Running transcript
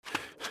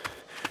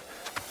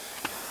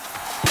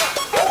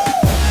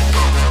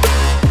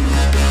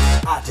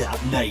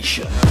Adapt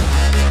Nation.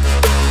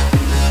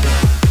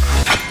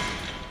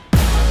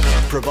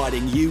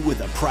 Providing you with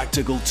the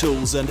practical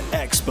tools and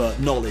expert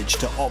knowledge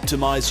to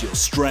optimize your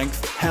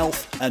strength,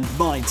 health, and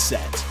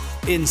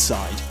mindset,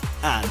 inside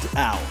and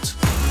out.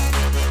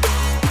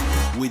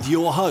 With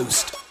your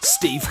host,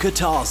 Steve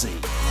Katazi.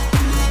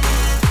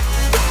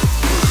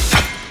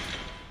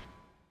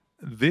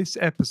 This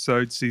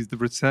episode sees the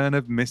return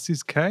of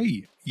Mrs.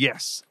 K.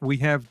 Yes, we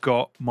have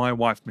got my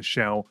wife,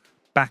 Michelle,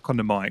 back on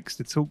the mics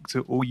to talk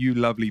to all you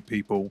lovely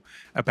people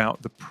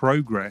about the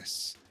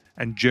progress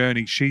and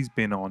journey she's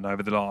been on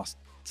over the last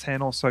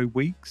 10 or so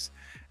weeks,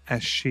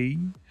 as she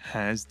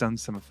has done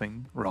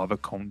something rather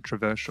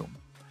controversial.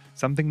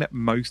 Something that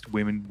most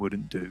women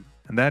wouldn't do.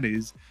 And that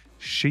is,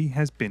 she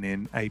has been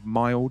in a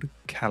mild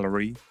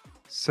calorie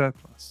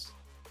surplus.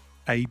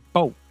 A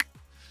bulk.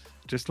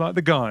 Just like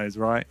the guys,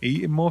 right?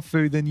 Eating more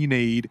food than you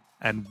need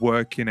and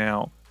working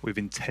out with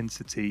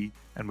intensity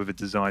and with a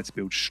desire to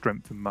build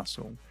strength and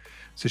muscle.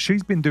 So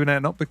she's been doing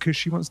that not because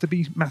she wants to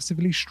be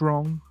massively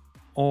strong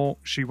or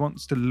she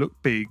wants to look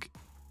big.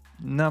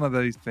 None of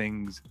those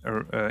things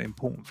are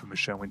important for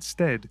Michelle.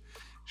 Instead,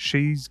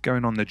 she's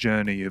going on the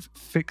journey of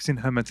fixing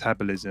her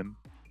metabolism,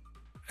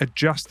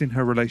 adjusting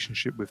her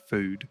relationship with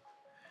food,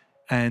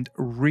 and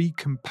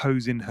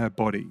recomposing her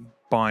body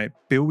by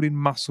building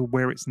muscle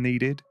where it's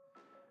needed,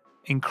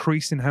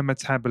 increasing her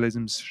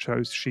metabolism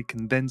so she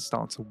can then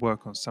start to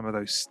work on some of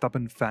those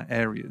stubborn fat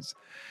areas.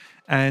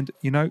 And,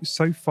 you know,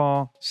 so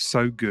far,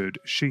 so good.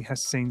 She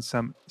has seen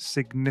some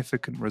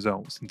significant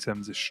results in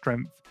terms of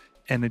strength,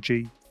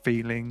 energy,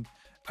 feeling,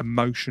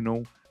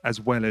 emotional,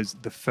 as well as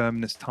the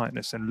firmness,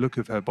 tightness, and look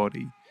of her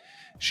body.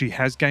 She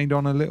has gained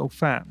on a little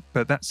fat,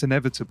 but that's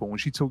inevitable. And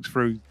she talks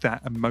through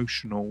that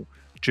emotional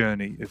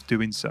journey of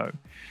doing so.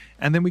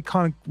 And then we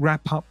kind of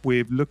wrap up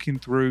with looking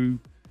through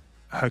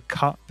her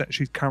cut that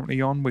she's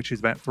currently on, which is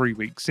about 3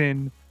 weeks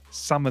in,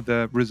 some of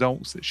the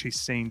results that she's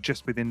seen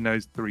just within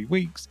those 3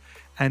 weeks,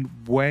 and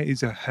where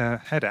is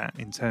her head at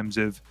in terms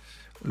of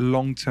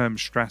long-term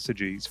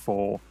strategies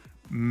for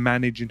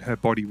managing her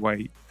body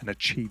weight and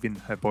achieving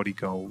her body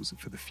goals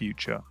for the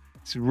future.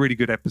 It's a really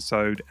good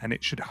episode, and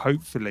it should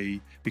hopefully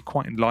be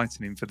quite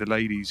enlightening for the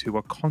ladies who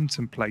are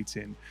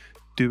contemplating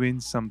doing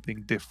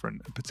something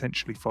different and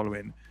potentially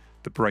following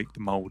the Break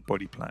the Mold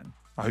body plan.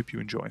 I hope you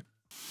enjoy.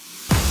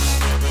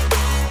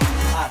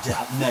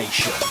 Adapt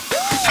Nation.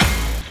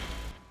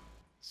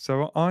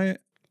 So I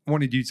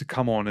wanted you to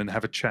come on and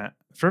have a chat,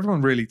 for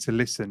everyone really to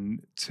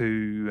listen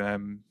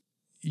to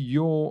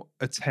your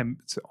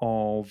attempt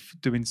of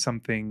doing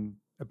something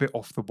a bit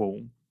off the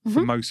wall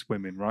for most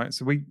women, right?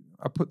 So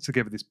I put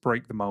together this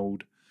Break the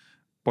Mold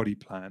body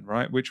plan,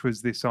 right? Which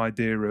was this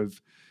idea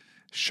of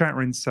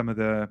shattering some of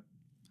the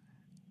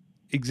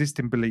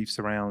existing beliefs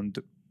around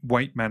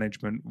weight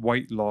management,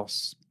 weight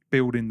loss,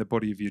 building the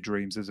body of your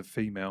dreams as a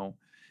female,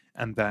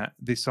 and that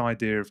this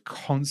idea of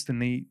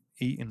constantly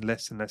eating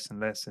less and less and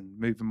less and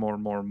moving more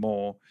and more and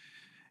more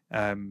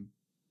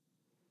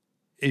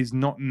is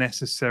not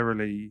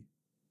necessarily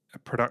a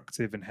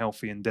productive and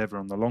healthy endeavor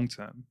on the long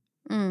term.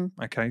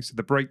 Okay, so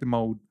the Break the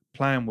Mold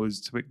plan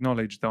was to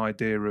acknowledge the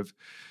idea of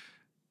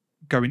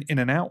going in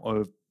and out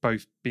of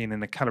both being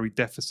in a calorie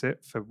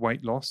deficit for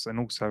weight loss and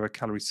also a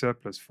calorie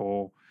surplus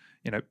for,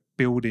 you know,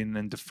 building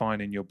and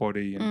defining your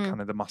body and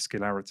kind of the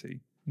muscularity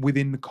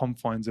within the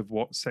confines of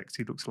what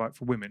sexy looks like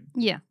for women.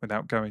 Yeah.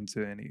 Without going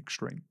to any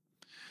extreme.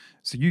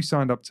 So you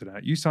signed up to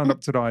that. You signed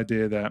up to the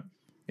idea that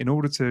in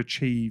order to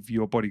achieve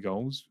your body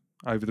goals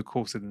over the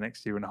course of the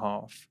next year and a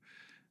half,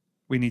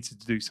 we need to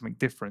do something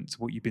different to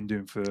what you've been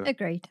doing for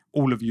Agreed.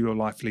 all of your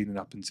life leading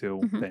up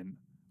until then.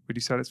 Would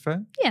you say that's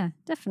fair? Yeah,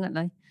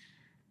 definitely.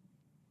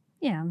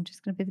 Yeah, I'm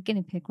just going to be the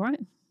guinea pig,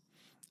 right?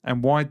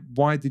 And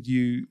why did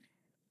you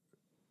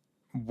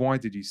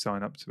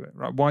sign up to it?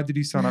 Right? Why did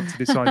you sign up to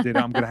this idea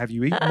that I'm going to have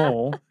you eat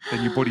more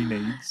than your body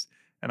needs,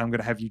 and I'm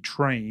going to have you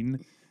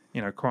train,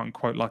 you know, quote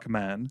unquote, like a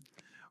man?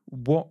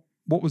 What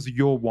was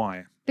your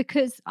why?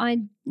 Because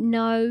I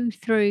know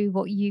through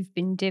what you've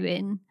been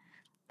doing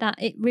that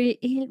it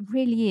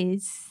really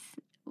is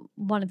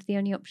one of the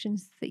only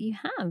options that you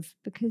have.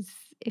 Because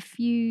if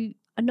you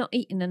are not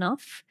eating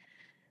enough,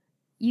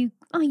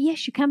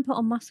 yes, you can put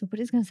on muscle, but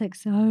it's going to take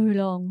so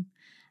long.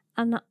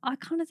 And I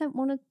kind of don't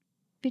want to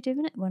be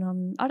doing it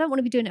I don't want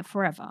to be doing it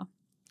forever.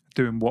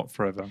 Doing what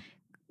forever?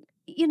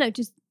 You know,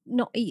 just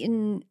not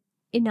eating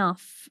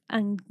enough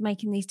and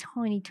making these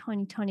tiny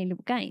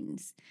little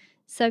gains.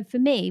 So for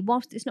me,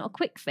 whilst it's not a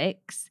quick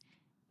fix,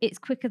 it's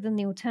quicker than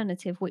the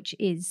alternative, which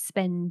is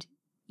spend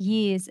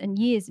years and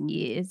years and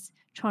years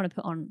trying to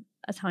put on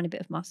a tiny bit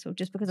of muscle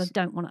just because I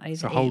don't want to overeat.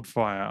 So hold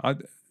fire.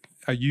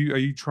 Are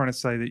you trying to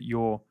say that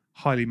you're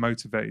highly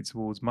motivated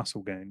towards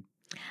muscle gain?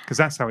 Because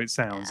that's how it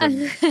sounds.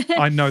 And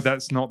I know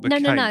that's not the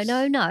case.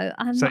 No.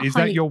 So is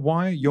that your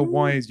why? Your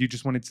why is you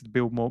just wanted to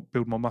build more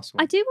muscle?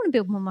 I do want to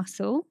build more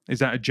muscle. Is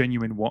that a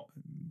genuine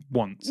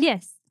want?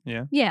 Yes.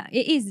 Yeah? Yeah,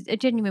 it is a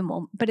genuine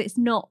want, but it's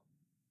not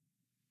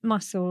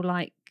muscle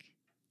like,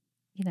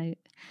 you know,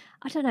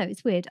 I don't know,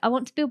 it's weird. I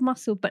want to build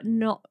muscle but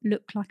not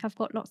look like I've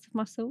got lots of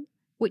muscle,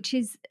 which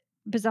is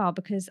bizarre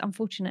because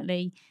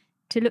unfortunately,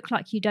 to look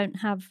like you don't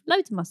have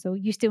loads of muscle,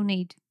 you still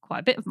need quite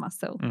a bit of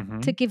muscle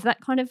to give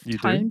that kind of You do,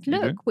 toned you do,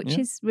 look, which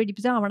yeah. is really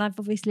bizarre. And I've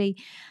obviously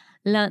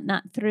learnt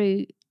that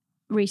through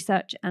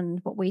research and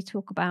what we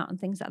talk about and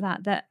things like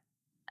that, that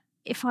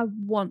if I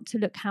want to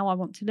look how I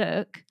want to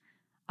look,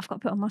 I've got to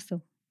put on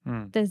muscle.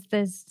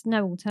 There's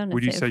no alternative.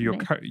 Would you say for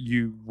me.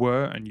 you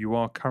were and you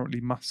are currently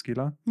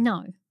muscular?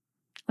 No,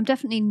 I'm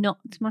definitely not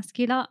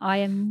muscular.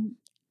 I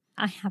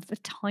have a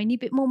tiny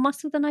bit more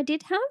muscle than I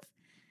did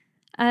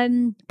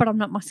have. But I'm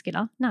not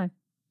muscular. No,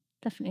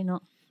 definitely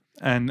not.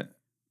 And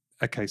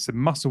okay, so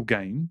muscle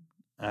gain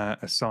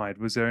aside,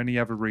 was there any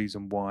other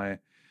reason why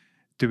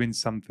doing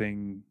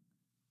something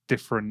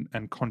different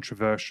and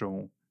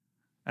controversial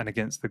and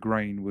against the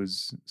grain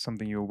was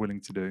something you were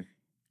willing to do?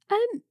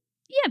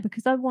 Yeah,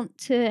 because I want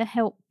to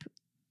help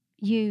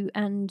you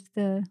and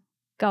the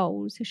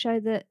goals to show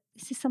that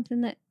this is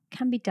something that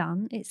can be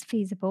done. It's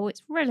feasible.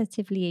 It's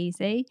relatively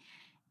easy.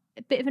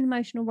 A bit of an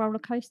emotional roller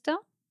coaster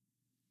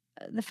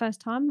the first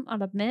time,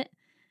 I'll admit.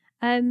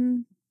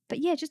 But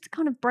yeah, just to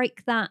kind of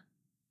break that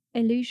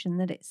illusion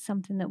that it's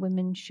something that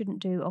women shouldn't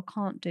do or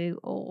can't do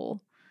or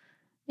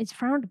is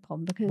frowned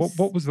upon. Because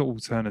What was the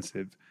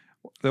alternative?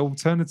 The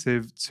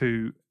alternative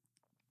to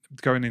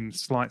going in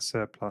slight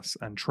surplus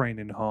and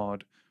training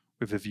hard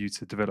with a view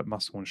to develop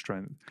muscle and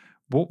strength,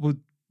 what would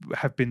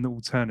have been the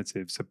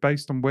alternative? So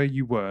based on where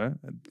you were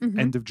at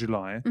end of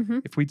July,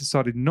 if we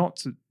decided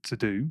not to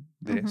do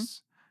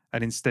this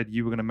and instead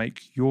you were going to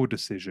make your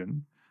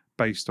decision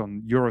based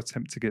on your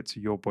attempt to get to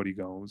your body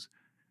goals,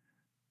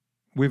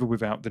 with or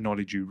without the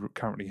knowledge you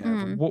currently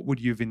have, what would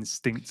you have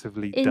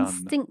instinctively done?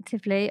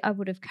 Instinctively, I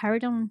would have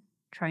carried on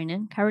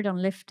training, carried on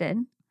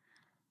lifting,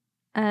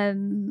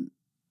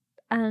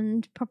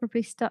 and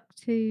probably stuck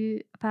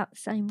to about the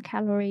same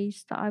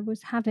calories that I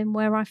was having,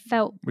 where I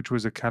felt, which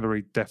was a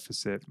calorie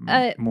deficit,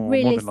 more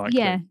than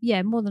likely.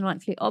 Yeah, more than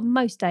likely. On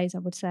most days, I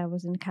would say I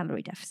was in a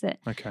calorie deficit.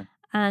 Okay.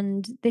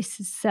 And this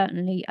has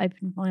certainly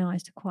opened my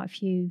eyes to quite a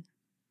few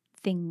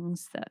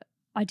things that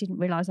I didn't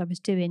realise I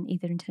was doing,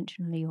 either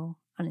intentionally or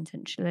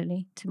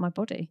unintentionally, to my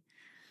body.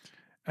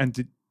 And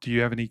do you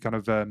have any kind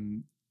of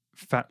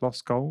fat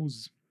loss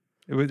goals?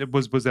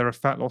 Was there a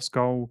fat loss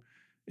goal?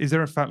 Is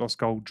there a fat loss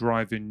goal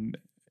driving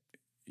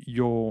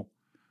your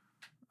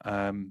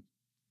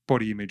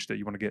body image that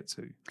you want to get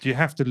to? Do you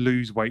have to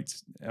lose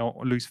weight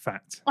or lose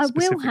fat? I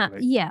will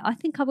have. Yeah, I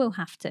think I will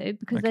have to,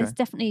 because there's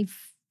definitely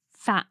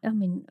fat. I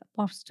mean,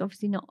 whilst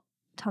obviously not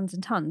tons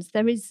and tons,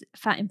 there is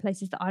fat in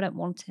places that I don't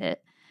want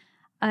it.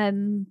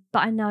 But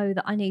I know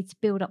that I need to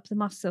build up the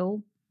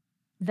muscle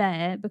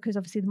there, because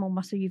obviously the more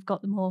muscle you've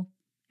got, the more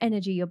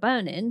energy you're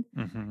burning,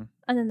 and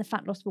then the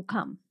fat loss will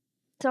come.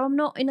 So I'm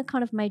not in a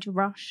kind of major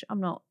rush. I'm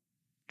not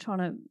trying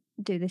to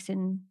do this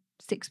in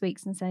 6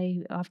 weeks and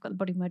say, oh, I've got the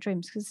body of my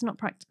dreams, because it's not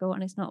practical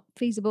and it's not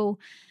feasible.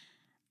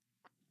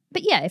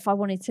 But yeah, if I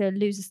wanted to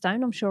lose a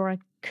stone, I'm sure I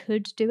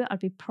could do it. I'd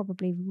be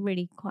probably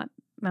really quite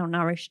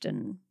malnourished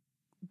and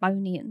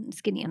bony and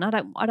skinny, and I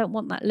don't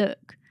want that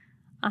look.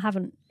 I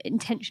haven't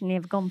intentionally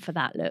ever gone for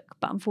that look,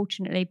 but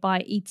unfortunately,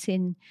 by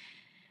eating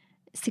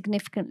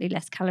significantly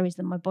less calories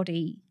than my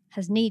body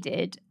has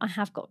needed, I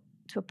have got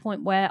to a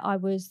point where I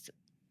was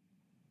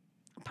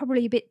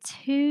probably a bit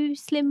too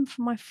slim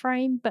for my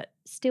frame, but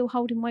still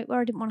holding weight where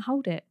I didn't want to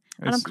hold it.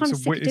 And I'm kind of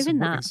sick of doing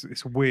that.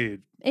 It's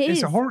weird.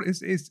 It's a horror.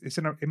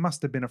 It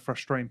must have been a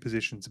frustrating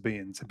position to be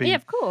in. Yeah,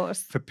 of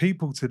course. For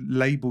people to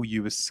label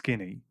you as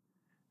skinny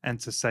and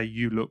to say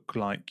you look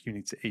like you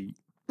need to eat,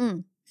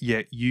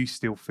 yet you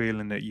still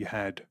feeling that you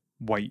had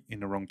weight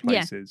in the wrong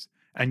places,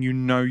 and you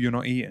know you're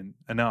not eating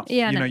enough.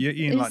 Yeah, you're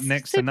eating like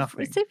next to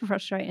nothing. It's super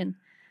frustrating.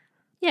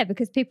 Yeah,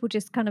 because people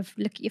just kind of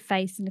look at your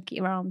face and look at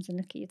your arms and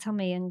look at your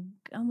tummy and,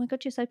 oh my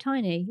God, you're so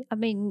tiny. I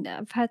mean,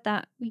 I've heard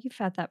that. You've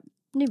heard that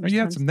numerous times. You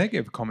had some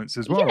negative comments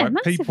as well. Yeah,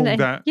 like people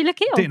that you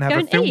look ill. didn't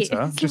have a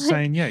filter, just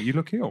saying, yeah, you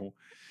look ill.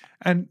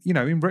 And,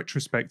 in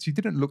retrospect, you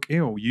didn't look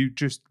ill. You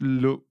just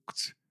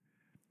looked,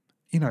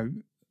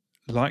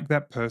 like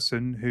that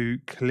person who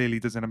clearly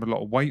doesn't have a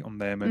lot of weight on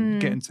them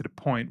and getting to the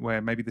point where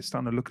maybe they're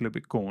starting to look a little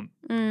bit gaunt.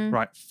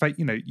 Right.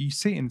 You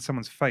see it in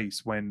someone's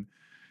face when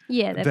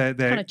they're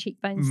kind of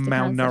cheekbones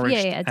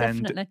malnourished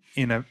definitely.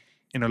 and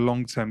in a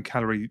long-term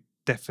calorie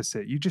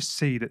deficit. You just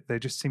see that they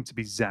just seem to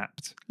be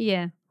zapped.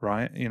 Yeah.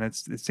 Right.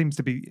 It seems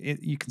to be,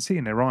 you can see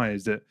in their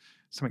eyes that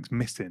something's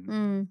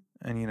missing.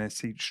 And,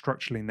 see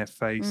structurally in their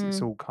face,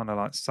 it's all kind of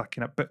like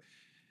sucking up. But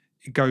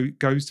it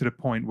goes to the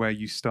point where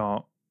you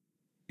start,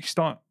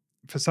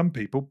 for some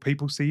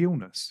people see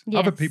illness. Yes.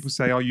 Other people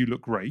say, oh, you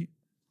look great.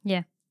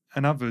 Yeah.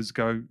 And others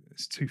go,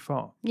 it's too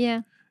far.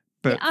 Yeah.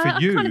 But for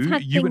you,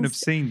 you wouldn't have things-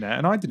 seen that.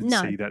 And I didn't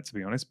No. see that, to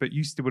be honest. But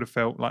you still would have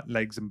felt like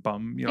legs and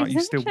bum. There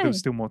Exactly. was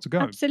still more to go.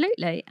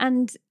 Absolutely.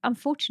 And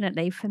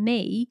unfortunately for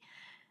me,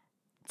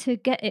 to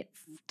get it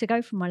to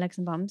go from my legs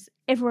and bums,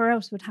 everywhere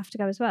else would have to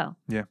go as well.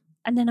 Yeah.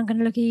 And then I'm going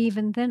to look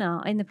even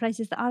thinner in the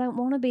places that I don't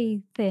want to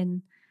be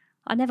thin.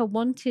 I never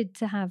wanted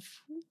to have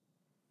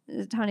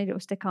tiny little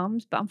stick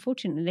arms, but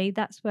unfortunately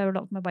that's where a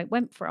lot of my weight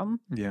went from.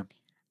 Yeah.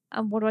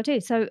 And what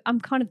do? So I'm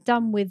kind of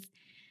done with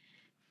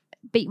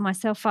beating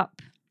myself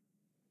up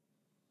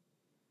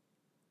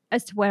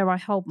as to where I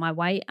hold my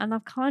weight. And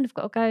I've kind of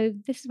got to go,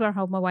 this is where I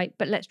hold my weight,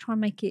 but let's try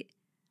and make it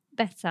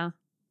better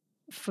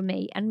for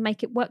me and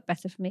make it work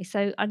better for me.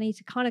 So I need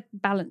to kind of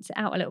balance it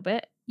out a little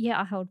bit. Yeah,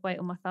 I hold weight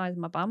on my thighs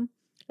and my bum.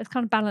 Let's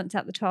kind of balance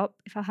out the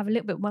top. If I have a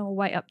little bit more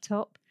weight up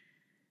top,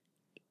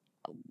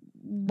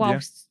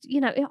 whilst,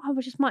 I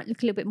just might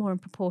look a little bit more in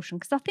proportion,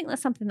 because I think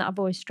that's something that I've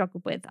always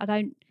struggled with. I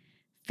don't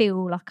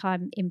feel like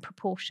I'm in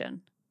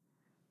proportion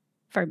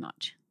very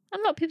much. And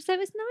a lot of people say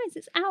it's nice,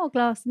 it's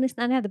hourglass and this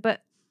and the other,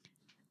 but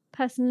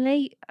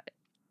personally,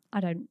 I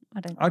don't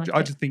like I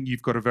it. just think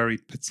you've got a very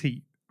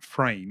petite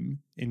frame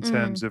in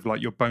terms of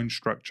like your bone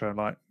structure.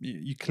 Like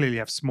you clearly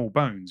have small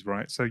bones,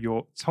 right? So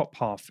your top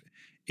half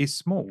is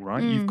small,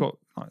 right? You've got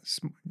like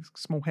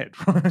small head,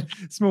 right?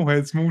 Small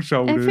head, small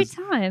shoulders, Every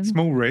time.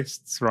 small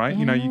wrists, right?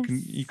 Yes.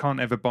 You can't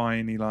ever buy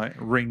any like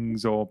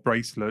rings or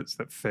bracelets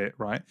that fit,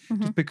 right?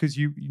 Just because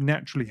you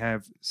naturally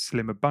have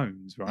slimmer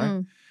bones,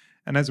 right?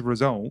 And as a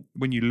result,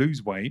 when you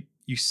lose weight,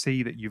 you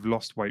see that you've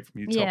lost weight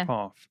from your top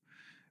half.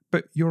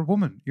 But you're a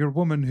woman. You're a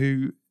woman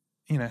who,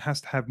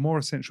 has to have more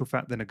essential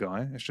fat than a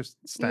guy. It's just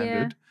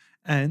standard.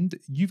 Yeah. And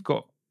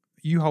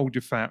you hold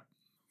your fat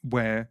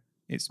where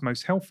it's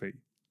most healthy.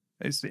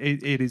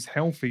 It is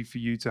healthy for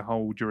you to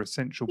hold your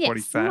essential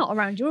body fat. Not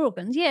around your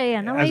organs. No,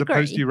 as I agree.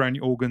 Opposed to around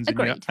your organs and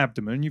your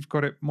abdomen, you've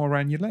got it more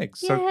around your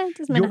legs. Yeah, so it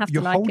doesn't mean I have to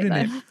you're like holding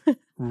it, it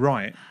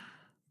right,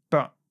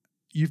 but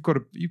you've got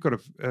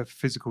a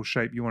physical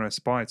shape you want to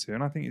aspire to,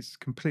 and I think it's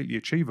completely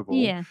achievable.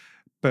 Yeah.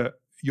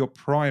 But your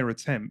prior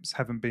attempts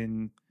haven't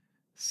been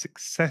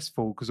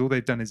successful because all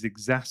they've done is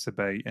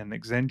exacerbate and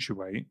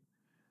accentuate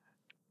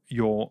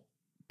your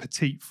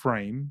petite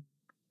frame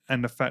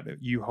and the fact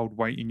that you hold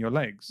weight in your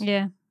legs.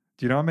 Yeah.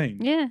 Do you know what I mean?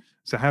 Yeah.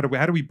 So how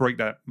do we break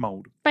that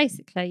mold?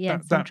 Basically, yeah.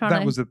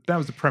 That was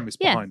the premise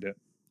behind it.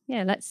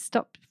 Yeah, let's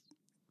stop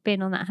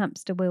being on that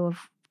hamster wheel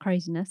of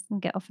craziness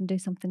and get off and do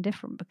something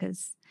different,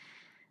 because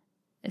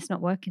it's not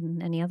working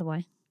any other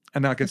way.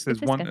 And I guess there's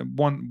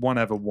one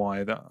other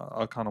why that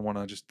I kind of want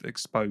to just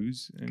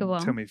expose and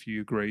tell me if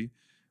you agree,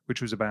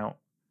 which was about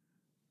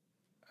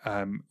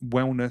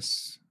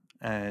wellness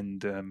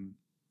and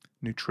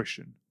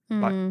nutrition,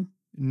 like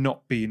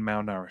not being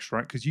malnourished,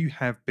 right? Because you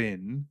have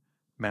been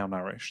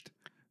malnourished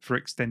for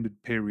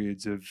extended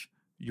periods of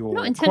your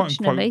quote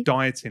unquote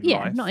dieting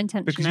life. Not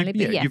intentionally,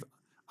 because you've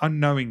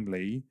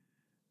unknowingly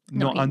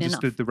not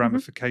understood the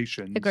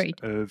ramifications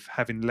of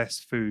having less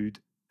food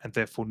and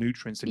therefore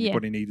nutrients that your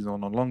body needs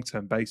on a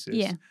long-term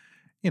basis.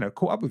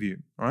 Caught up with you,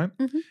 right?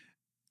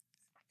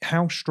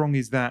 How strong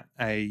is that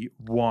a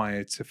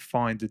wire to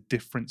find a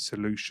different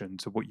solution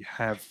to what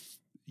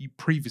you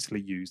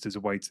previously used as a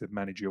way to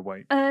manage your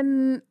weight?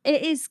 It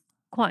is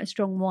quite a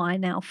strong why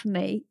now for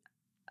me.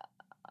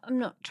 I'm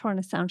not trying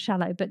to sound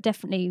shallow, but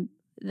definitely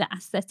the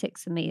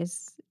aesthetics for me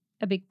is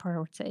a big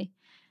priority.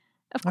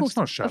 Of course,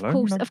 not shallow.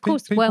 Of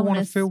course, people wellness. Want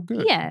to feel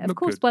good. Yeah, of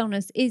course,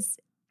 wellness is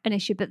an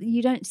issue, but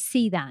you don't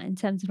see that in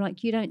terms of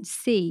you don't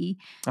see.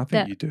 I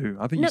think you do.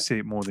 I think you see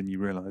it more than you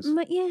realise.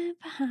 Yeah,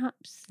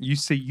 perhaps. You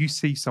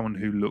see someone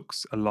who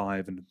looks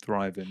alive and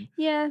thriving.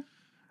 Yeah.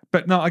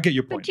 But no, I get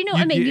your point. But do you know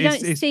what I mean? You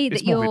don't see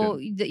that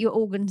your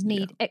organs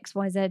need X,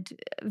 Y, Z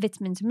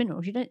vitamins and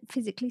minerals. You don't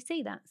physically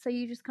see that, so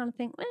you just kind of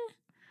think,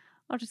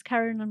 I'll just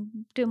carry on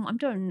and doing what I'm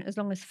doing as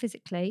long as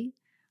physically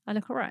I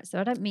look all right. So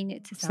I don't mean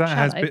it to sound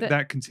shallow. But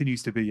that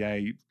continues to be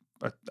a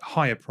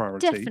higher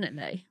priority.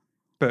 Definitely.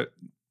 But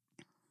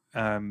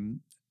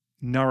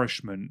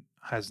nourishment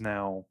has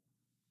now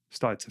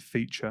started to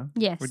feature.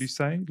 Yes. Would you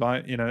say,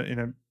 like in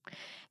a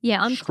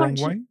I'm strong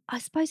way? I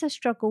suppose I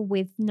struggle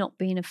with not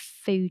being a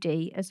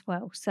foodie as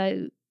well.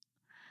 So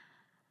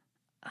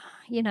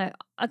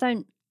I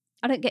don't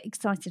get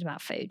excited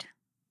about food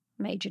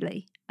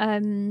majorly.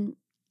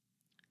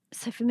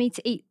 So for me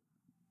to eat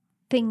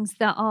things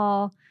that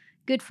are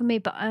good for me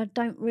but I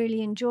don't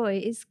really enjoy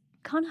is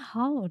kind of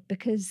hard,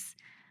 because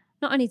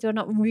not only do I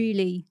not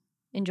really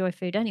enjoy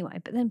food anyway,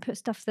 but then put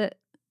stuff that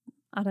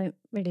I don't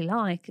really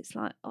like, it's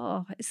like,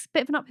 it's a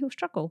bit of an uphill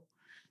struggle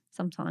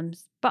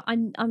sometimes. But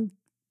I'm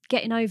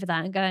getting over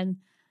that and going,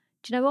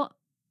 do you know what?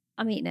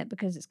 I'm eating it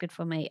because it's good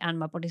for me and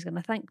my body's going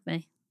to thank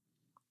me.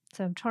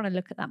 So I'm trying to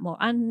look at that more.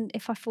 And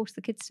if I force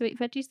the kids to eat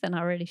veggies, then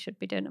I really should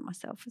be doing it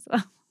myself as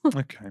well.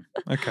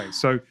 Okay.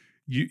 So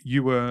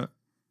you were,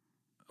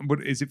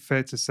 is it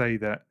fair to say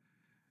that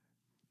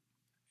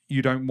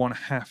you don't want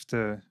to have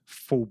to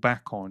fall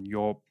back on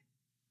your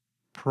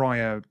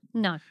prior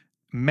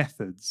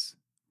methods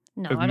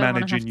of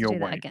managing your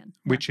weight again?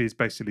 Which is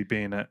basically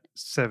being at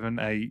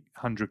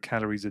 700-800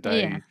 calories a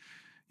day,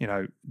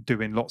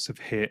 doing lots of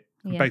HIIT,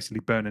 basically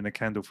burning a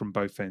candle from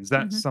both ends.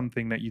 That's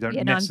something that you don't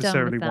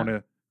necessarily want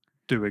to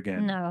do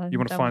again. No, you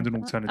want to find an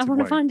alternative way. I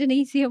want to find an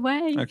easier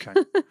way. Okay.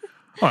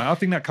 All right, I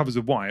think that covers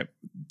a why.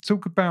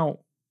 Talk about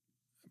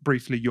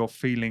briefly your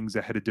feelings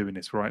ahead of doing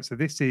this, right? So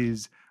this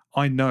is,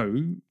 I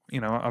know,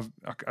 I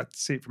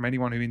see it from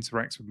anyone who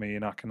interacts with me,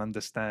 and I can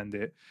understand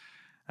it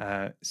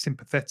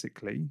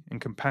sympathetically and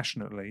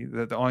compassionately,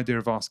 that the idea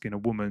of asking a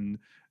woman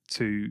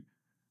to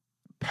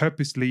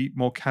purposely eat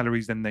more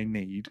calories than they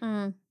need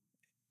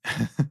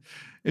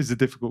is a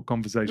difficult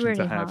conversation to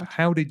Really have. hard.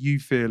 How did you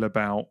feel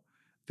about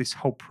this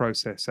whole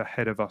process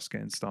ahead of us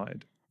getting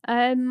started?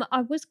 I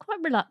was quite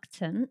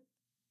reluctant.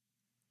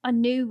 I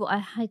knew what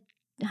I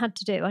had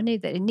to do. I knew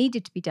that it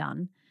needed to be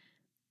done,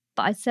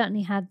 but I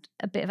certainly had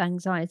a bit of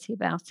anxiety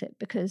about it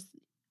because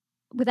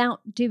without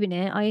doing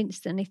it, I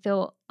instantly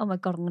thought, "Oh my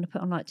God, I'm going to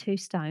put on like 2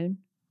 stone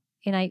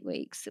in 8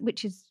 weeks,"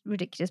 which is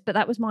ridiculous. But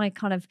that was my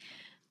kind of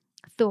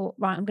thought.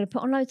 Right, I'm going to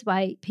put on loads of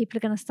weight. People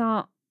are going to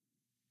start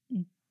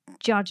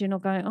judging or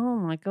going, "Oh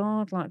my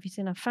God, like have you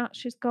seen how fat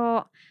she's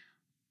got?"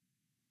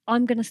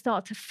 I'm going to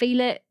start to feel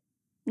it,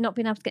 not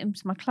being able to get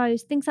into my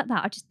clothes, things like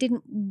that. I just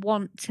didn't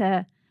want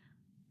to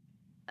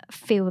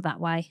feel that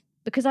way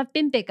because I've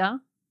been bigger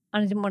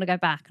and I didn't want to go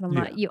back. And I'm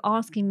Yeah. like, you're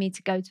asking me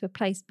to go to a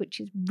place which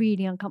is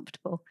really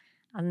uncomfortable.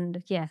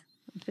 And yeah,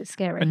 it's a bit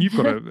scary. And you've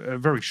got a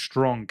very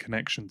strong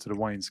connection to the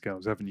weighing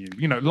scales, haven't you?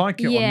 You know,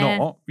 like it Yeah. or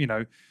not, you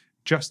know,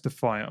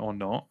 justify it or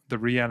not, the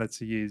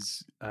reality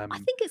is I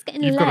think it's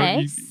getting you've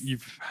less.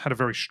 you've had a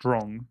very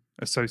strong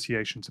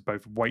association to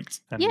both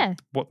weight and Yeah.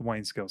 what the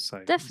weighing scales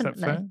say. Definitely.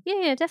 Is that fair?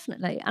 Yeah,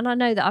 definitely. And I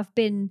know that I've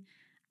been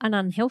an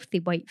unhealthy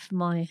weight for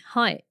my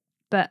height,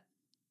 but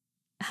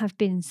have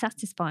been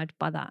satisfied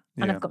by that.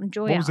 And Yeah. I've gotten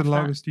joy What out was the of that.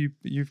 lowest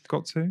you've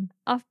got to?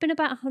 I've been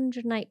about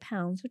 108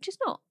 pounds, which is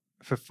not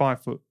For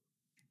 5'3",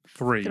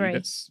 Three.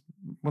 that's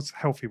what's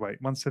healthy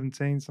weight?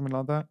 117, something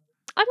like that?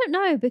 I don't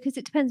know because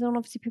it depends on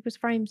obviously people's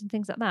frames and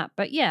things like that.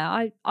 But yeah,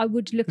 I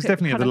would look It's at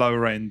definitely at kind the of-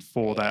 lower end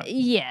for that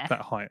Yeah,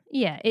 that height.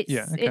 yeah, it's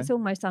okay. it's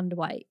almost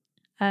underweight.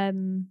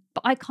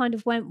 But I kind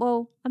of went,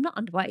 well, I'm not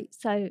underweight,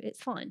 so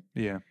it's fine.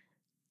 Yeah.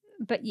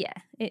 But yeah,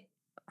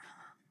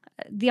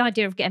 the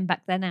idea of getting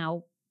back there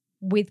now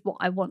with what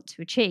I want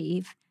to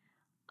achieve,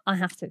 I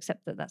have to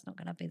accept that that's not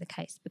going to be the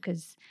case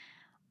because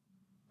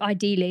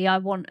ideally I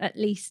want at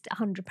least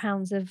 100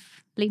 pounds of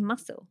lean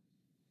muscle.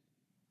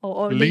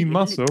 Or Lean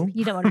muscle?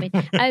 You know what I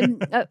mean.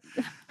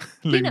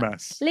 Lean know,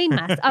 mass. Lean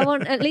mass. I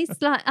want at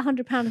least like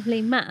 100 pounds of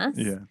lean mass.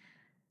 Yeah.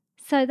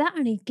 So that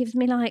only gives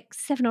me like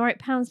 7 or 8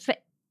 pounds for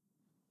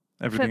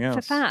Everything else.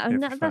 for fat, and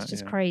Yeah, for that's fat,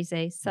 just yeah.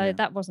 crazy. So Yeah.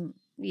 that wasn't.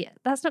 Yeah,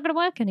 that's not going to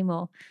work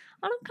anymore.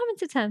 And I'm coming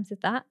to terms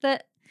with that.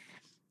 That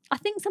I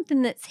think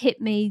something that's hit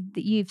me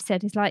that you've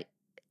said is like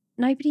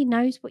nobody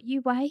knows what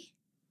you weigh,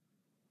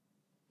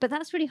 but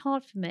that's really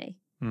hard for me.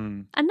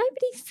 Mm. And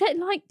nobody said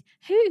like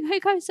who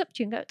goes up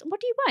to you and goes, "What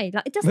do you weigh?"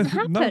 Like it doesn't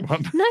happen. No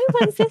one. No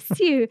one says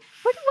to you,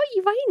 "What are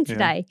you weighing Yeah.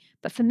 today?"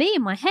 But for me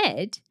in my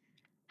head,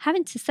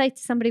 having to say to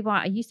somebody,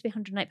 "Right, I used to be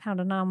 108 pound,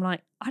 and now I'm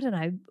like, I don't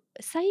know,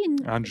 saying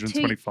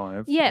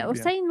 125. yeah, or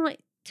saying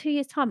like 2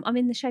 years time, I'm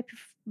in the shape of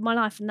my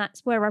life, and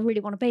that's where I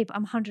really want to be, but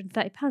I'm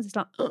 130 pounds. It's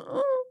like,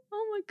 oh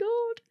my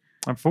God.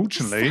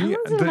 Unfortunately,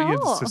 sounds a the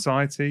lot.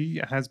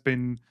 society has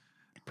been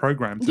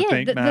programmed to Yeah,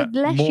 think the that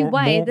less you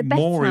weigh, the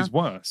more better. is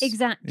worse.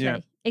 Exactly. Yeah.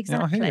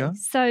 Exactly. hear ya.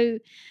 So,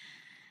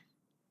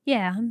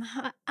 yeah,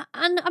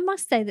 and I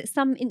must say that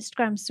some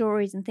Instagram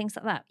stories and things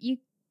like that,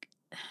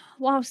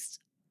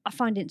 whilst I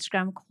find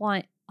Instagram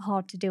quite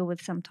hard to deal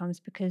with sometimes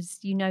because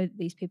you know that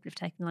these people have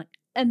taken like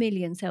a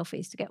million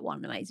selfies to get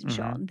one amazing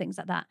shot Mhm. and things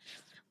like that.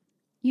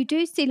 You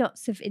do see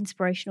lots of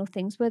inspirational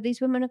things where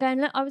these women are going,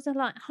 look, I was like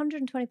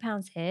 120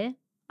 pounds here.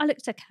 I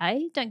looked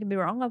okay. Don't get me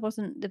wrong. there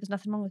was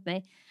nothing wrong with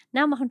me.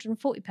 Now I'm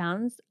 140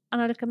 pounds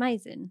and I look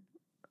amazing.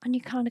 And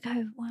you kind of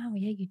go, wow,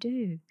 yeah, you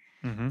do.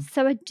 hmm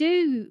So I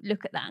do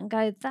look at that and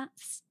go,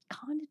 that's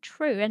kind of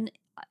true. And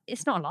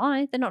it's not a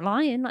lie. They're not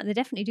lying. Like they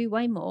definitely do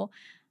way more.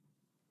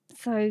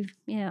 So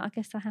yeah, I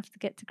guess I have to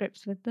get to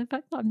grips with the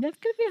fact that I'm never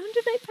going to be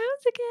 108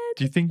 pounds again.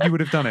 Do you think you would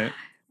have done it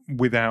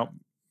without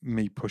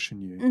me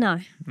pushing you? No,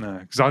 No,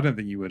 because I don't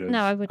think you would have.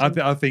 No, I wouldn't.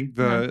 I think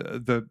No.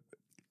 the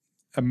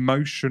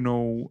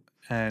emotional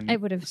and It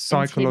would have been too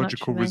much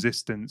psychological for me.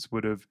 resistance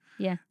would have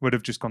Yeah.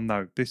 just gone,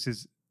 no, this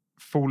is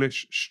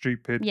foolish,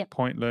 stupid, Yep.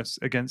 pointless,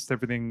 against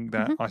everything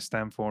that Mhm. I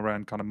stand for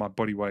around kind of my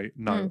body weight.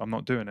 No, I'm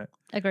not doing it.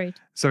 Agreed.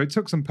 So it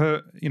took some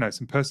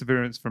some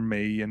perseverance from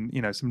me,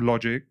 and some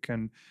logic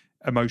and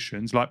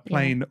emotions, like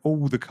playing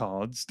all the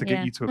cards to get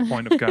Yeah. you to a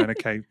point of going,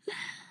 okay,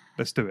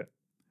 let's do it.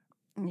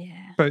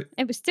 Yeah. But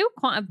It was still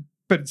quite a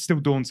it's still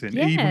daunting.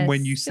 yeah, Even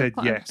when you still said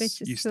quite a yes,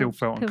 bitter you still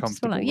felt pill to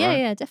swallow. uncomfortable, Yeah, right?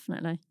 yeah,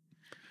 definitely.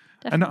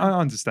 And I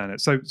understand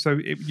it. So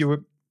you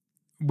were,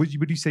 would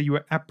you say you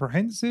were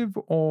apprehensive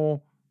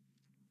or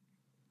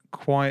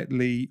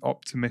quietly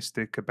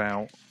optimistic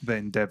about the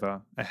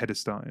endeavour ahead of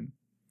starting?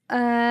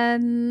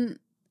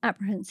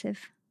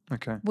 Apprehensive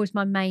Okay. was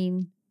my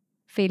main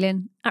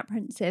feeling.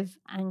 Apprehensive,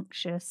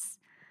 anxious,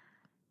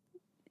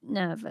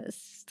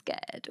 nervous,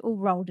 scared, all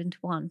rolled into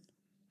one.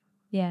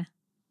 Yeah,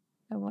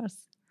 it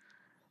was.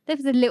 There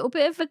was a little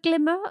bit of a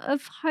glimmer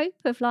of hope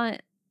of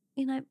like,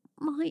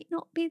 might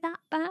not be that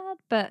bad,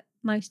 but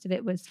most of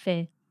it was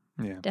fear,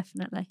 Yeah.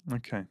 definitely.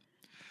 Okay.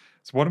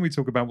 So why don't we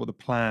talk about what the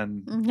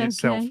plan Okay.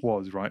 itself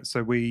was, right?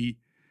 So we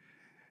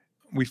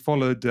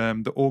followed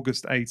the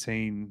August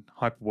 18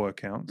 hyper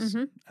workouts,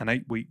 Mhm. an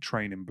 8-week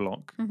training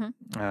block Mhm.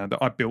 that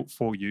I built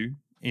for you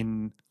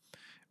in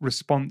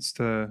response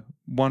to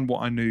what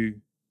I knew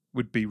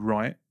would be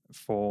right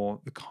for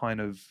the kind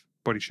of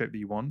body shape that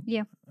you want.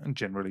 Yeah. And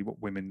generally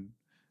what women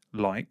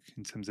like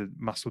in terms of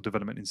muscle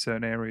development in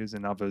certain areas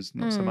and others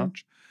not so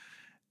much,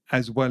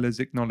 as well as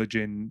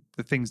acknowledging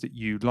the things that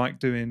you like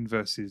doing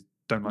versus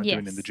don't like doing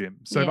in the Yes. gym.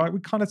 So Yeah. like we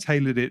kind of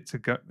tailored it to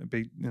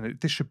be,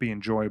 this should be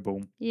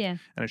enjoyable Yeah.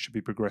 and it should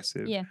be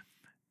progressive. Yeah.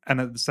 And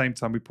at the same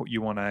time, we put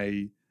you on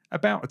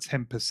about a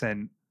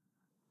 10%,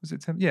 was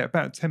it 10? Yeah,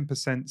 about a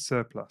 10%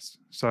 surplus.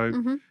 So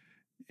Mm-hmm.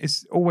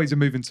 it's always a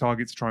moving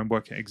target to try and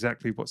work out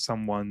exactly what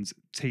someone's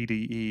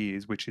TDE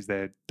is, which is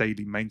their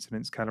daily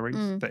maintenance calories.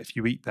 That if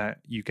you eat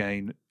that, you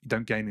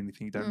don't gain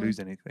anything, you don't lose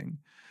anything.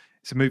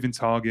 It's a moving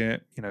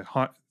target,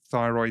 high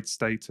thyroid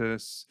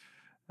status,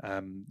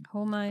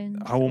 Hormones.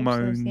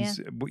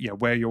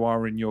 where you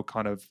are in your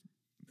kind of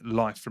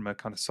life from a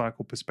kind of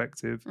cycle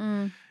perspective.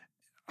 A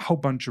whole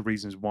bunch of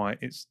reasons why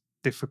it's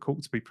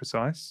difficult to be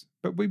precise,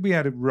 but we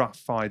had a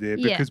rough idea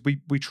because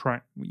we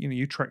track,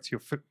 you tracked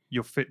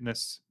your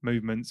fitness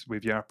movements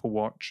with your Apple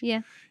Watch.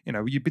 Yeah.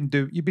 You've been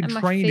And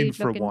my training food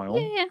for a logging. while.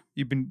 Yeah.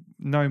 You've been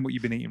knowing what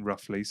you've been eating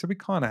roughly, so we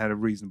kind of had a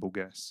reasonable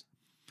guess.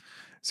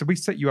 So we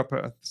set you up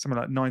at something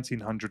like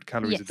 1900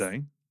 calories a Yes.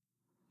 day.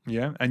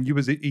 Yeah, and you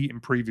was eating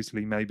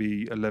previously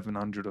maybe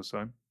 1100 or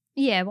so.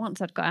 Yeah.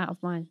 Once I'd got out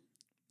of my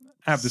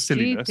Out of the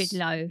silliness, stupid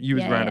low. you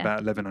was around Yeah. about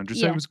 1100,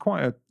 so Yeah. it was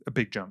quite a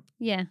big jump.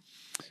 Yeah.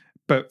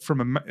 But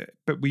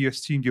but we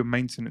assumed your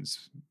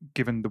maintenance,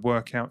 given the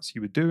workouts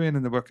you were doing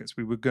and the workouts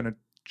we were going to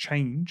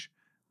change,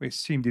 we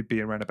assumed it'd be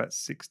around about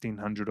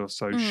 1600 or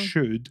so.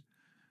 Should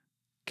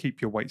keep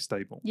your weight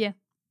stable. Yeah.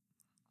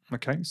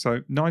 Okay,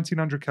 so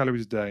 1900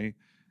 calories a day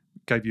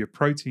gave you a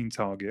protein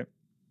target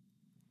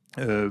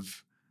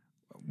of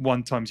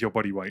 1 times your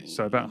body weight,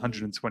 so about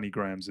 120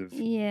 grams of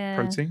Yeah.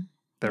 protein,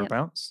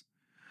 thereabouts.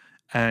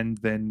 And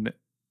then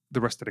the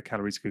rest of the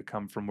calories could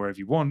come from wherever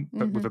you want,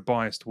 but with a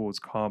bias towards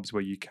carbs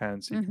where you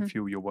can, so you can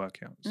fuel your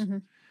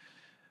workouts.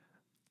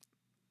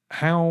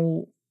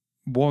 How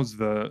was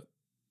the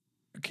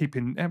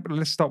keeping,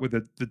 let's start with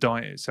the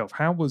diet itself.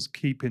 How was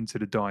keeping to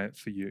the diet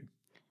for you?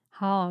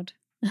 Hard.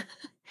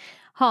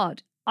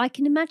 Hard. I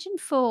can imagine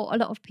for a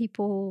lot of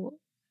people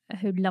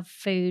who love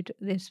food,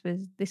 this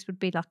would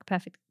be like a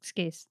perfect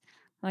excuse.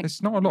 Like,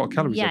 It's not a lot of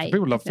calories. Though. For people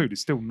who love food,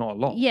 it's still not a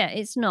lot. Yeah,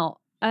 it's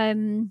not.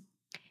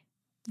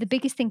 The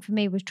biggest thing for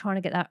me was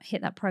trying to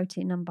hit that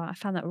protein number. I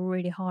found that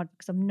really hard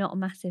because I'm not a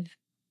massive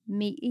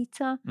meat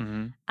eater,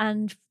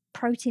 and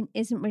protein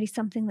isn't really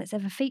something that's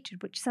ever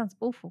featured, which sounds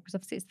awful because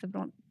obviously it's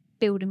the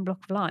building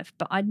block of life.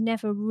 But I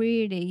never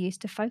really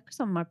used to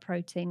focus on my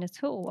protein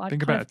at all.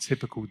 Think about a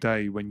typical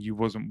day when you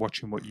wasn't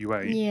watching what you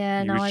ate.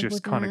 Yeah, you was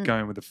just kind of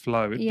going with the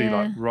flow. It'd be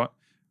like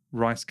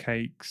rice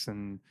cakes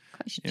and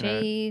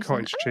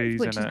cottage cheese,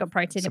 which and has got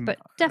protein in it, an but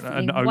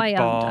definitely oat way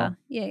bar. under.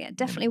 Yeah,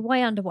 definitely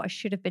way under what I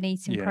should have been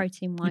eating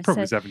protein wise. You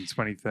probably was having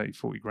 20, 30,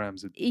 40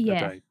 grams a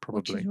day,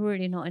 probably. Which is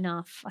really not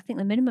enough. I think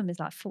the minimum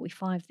is like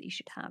 45 that you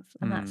should have,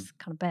 and that's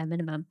kind of bare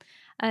minimum.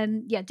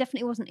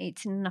 Definitely wasn't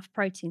eating enough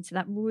protein, so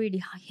that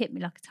really hit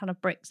me like a ton of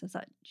bricks. I was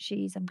like,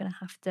 geez, I'm going to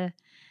have to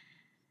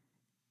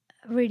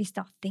really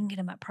start thinking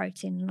about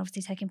protein, and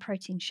obviously taking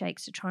protein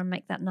shakes to try and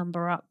make that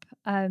number up,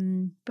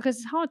 because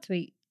it's hard to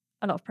eat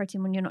a lot of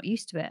protein when you're not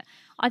used to it.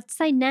 I'd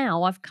say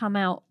now I've come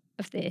out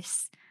of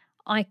this,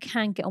 I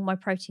can get all my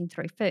protein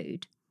through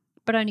food,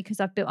 but only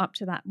because I've built up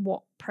to that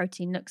what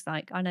protein looks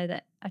like. I know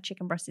that a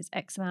chicken breast is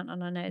X amount,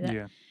 and I know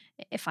that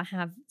if I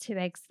have 2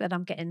 eggs that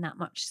I'm getting that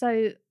much.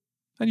 So,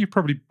 and you've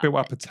probably built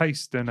up a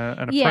taste and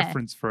a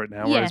preference for it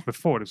now, whereas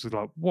before it was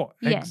like, what,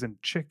 eggs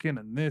and chicken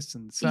and this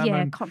and salmon?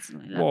 Yeah,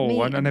 constantly.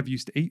 Whoa, I never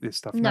used to eat this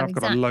stuff. Now I've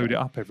got to load it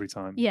up every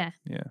time. Yeah.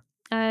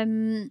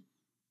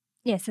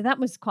 So that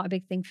was quite a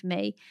big thing for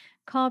me.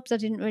 Carbs I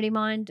didn't really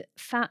mind.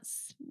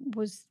 Fats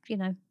was,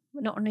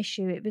 not an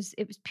issue. It was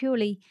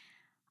purely,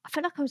 I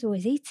felt like I was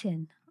always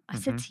eating. I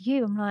said to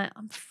you, I'm like,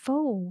 I'm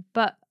full,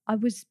 but I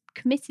was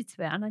committed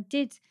to it. And I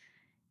did,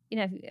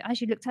 as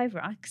you looked over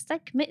it, I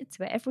stayed committed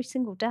to it every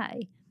single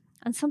day.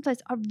 And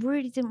sometimes I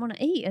really didn't want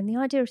to eat. And the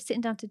idea of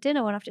sitting down to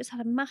dinner when I've just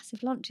had a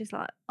massive lunch is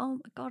like, oh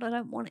my God, I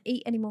don't want to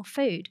eat any more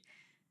food.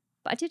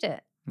 But I did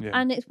it. Yeah.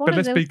 And it's But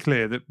let's be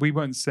clear that we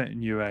weren't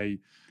setting you a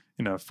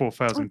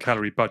 4,000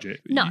 calorie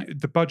budget. No.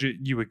 The budget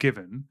you were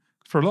given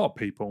for a lot of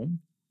people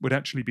would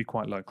actually be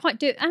quite low. Quite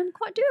doable.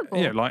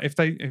 Yeah, like if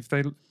they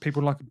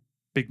people like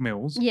big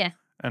meals. Yeah.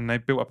 And they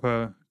built up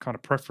a kind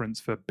of preference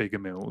for bigger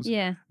meals.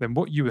 Yeah. Then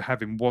what you were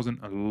having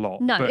wasn't a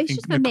lot. No, but it's in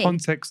just for the me.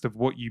 context of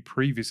what you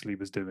previously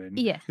was doing,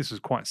 this was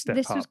quite a step up.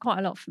 This was quite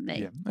a lot for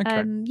me. Yeah. Okay.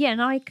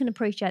 And I can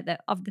appreciate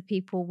that other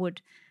people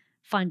would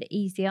find it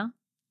easier.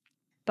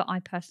 But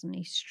I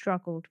personally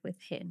struggled with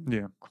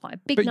hitting quite a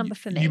big number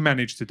for me. You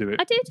managed to do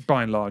it. I did.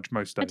 By and large,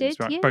 most days, did,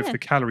 right? yeah. Both the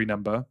calorie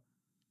number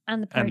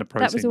and the protein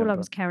That was all number. I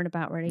was caring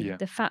about, really. Yeah.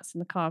 The fats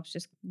and the carbs,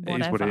 just whatever.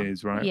 It is what it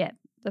is, right? Yeah.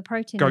 The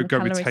protein Go and the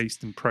calories. with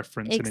taste and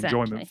preference and Exactly.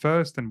 enjoyment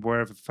first, and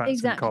wherever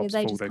fats and carbs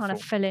they fall, just they kind fall.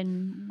 of fill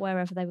in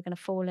wherever they were going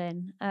to fall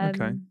in.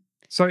 Okay.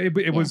 So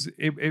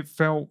it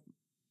felt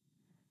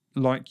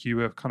like you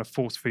were kind of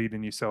force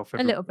feeding yourself a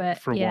little bit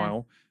for a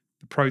while.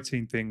 the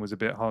protein thing was a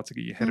bit hard to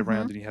get your head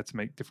around, and you had to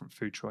make different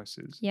food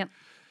choices. Yep.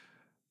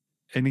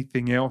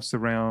 Anything else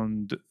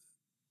around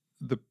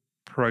the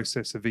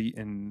process of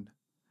eating,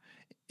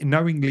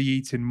 knowingly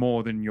eating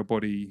more than your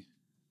body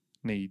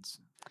needs?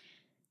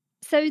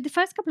 So the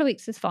first couple of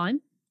weeks was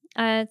fine.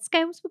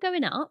 Scales were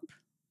going up,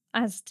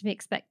 as to be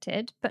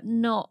expected, but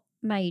not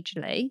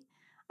majorly.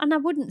 And I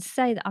wouldn't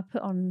say that I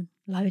put on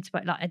loads of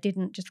weight. Like, I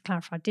didn't, just to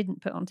clarify, I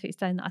didn't put on 2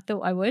 stone that I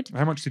thought I would.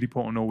 How much did you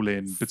put on all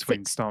in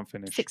between start and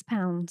finish? 6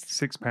 pounds.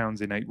 6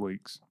 pounds in 8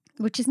 weeks.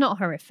 Which is not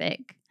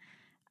horrific.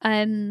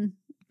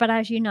 But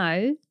as you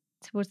know,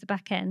 towards the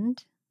back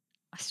end,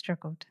 I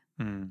struggled.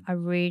 I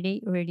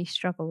really, really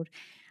struggled.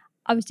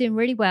 I was doing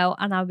really well,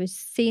 and I was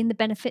seeing the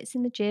benefits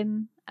in the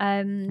gym.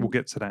 We'll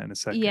get to that in a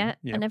second. Yeah,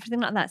 and everything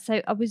like that.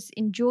 So I was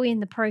enjoying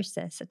the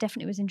process. I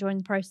definitely was enjoying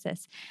the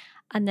process.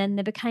 And then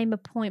there became a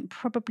point,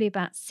 probably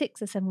about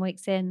 6 or 7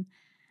 weeks in,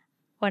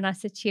 when I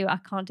said to you, I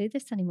can't do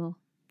this anymore.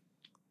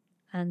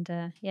 And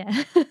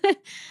yeah,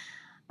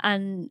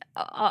 and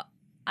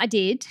I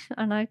did,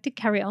 and I did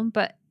carry on,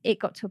 but it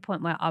got to a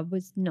point where I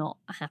was not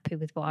happy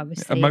with what I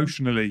was seeing.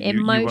 Emotionally,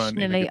 you weren't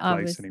in a good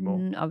place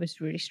anymore. I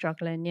was really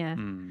struggling, yeah.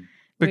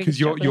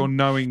 Because really you're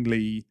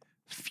knowingly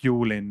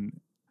fueling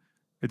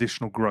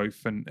additional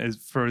growth, and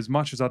as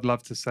much as I'd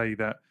love to say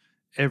that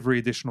every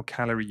additional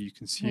calorie you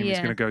consume is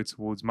going to go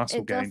towards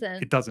muscle gain,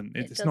 it doesn't.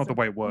 It's not the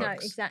way it works, no,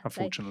 exactly.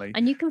 Unfortunately.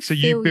 And you can so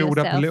feel you build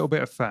yourself. up a little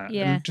bit of fat,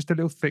 just a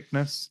little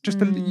thickness,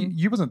 just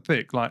you wasn't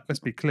thick. Like, let's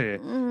be clear,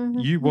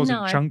 you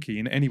wasn't chunky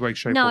in any way,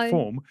 shape, or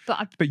form.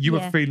 But you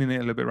were feeling it a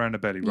little bit around the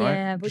belly, right?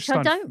 Yeah, which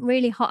I don't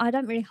really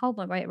hold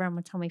my weight around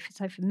my tummy.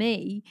 So for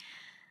me,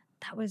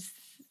 that was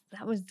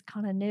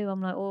kind of new.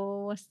 I'm like,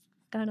 oh, what's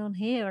going on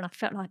here? And I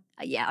felt like,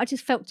 I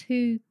just felt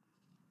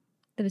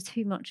there was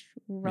too much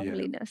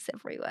rumbliness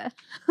everywhere.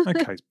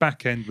 Okay,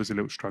 back end was a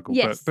little struggle,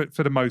 yes. but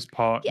for the most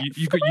part,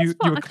 you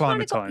were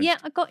acclimatized.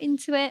 I got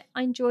into it.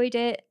 I enjoyed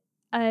it.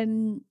 I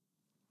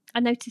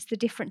noticed the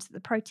difference that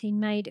the protein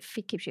made. It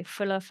keeps you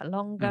fuller for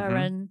longer,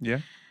 and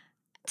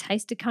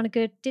tasted kind of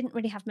good. Didn't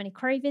really have many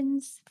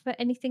cravings for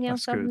anything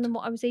else other than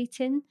what I was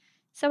eating.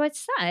 So I'd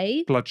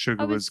say blood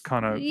sugar was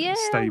kind of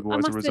stable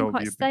as a result. I must have been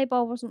quite stable.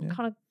 I wasn't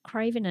kind of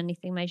craving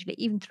anything majorly,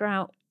 even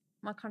throughout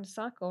my kind of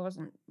cycle. I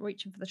wasn't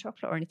reaching for the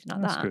chocolate or anything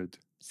like that. That's good.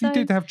 So, you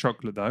did have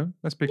chocolate though.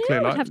 Let's be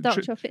clear. I would have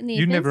dark chocolate in the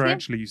You evenings, never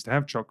actually used to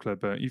have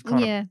chocolate, but you've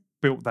kind of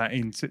built that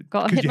into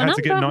because you had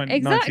to get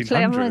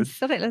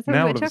 1900.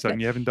 Now all of a sudden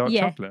you're having dark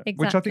chocolate,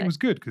 which I think was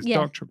good because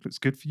dark chocolate's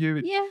good for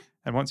you.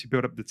 And once you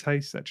build up the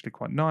taste, it's actually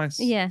quite nice.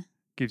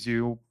 Gives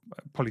you all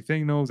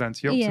polyphenols,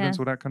 antioxidants,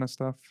 all that kind of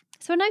stuff.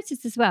 So I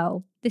noticed as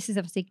well, this is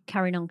obviously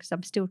carrying on because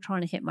I'm still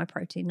trying to hit my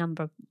protein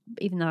number,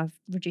 even though I've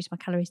reduced my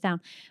calories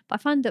down. But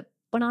I find that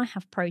when I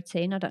have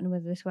protein, I don't know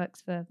whether this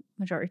works for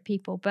majority of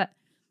people, but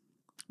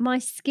my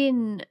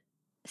skin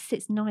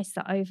sits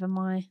nicer over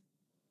the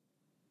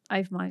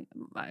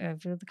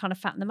kind of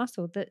fat and the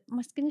muscle. That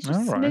my skin is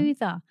just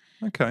smoother.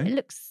 Okay, it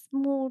looks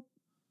more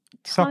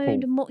supple.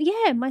 toned and more.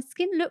 Yeah, my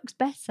skin looks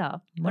better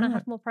when I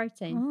have more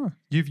protein.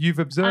 You've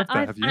observed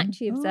that, have you? I've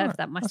actually observed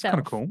that myself. That's kind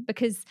of cool.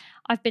 Because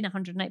I've been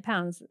 108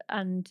 pounds,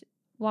 and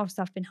whilst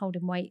I've been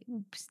holding weight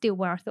still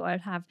where I thought I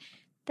would have,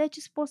 there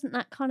just wasn't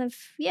that kind of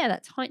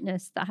that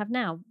tightness that I have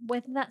now.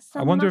 Whether that's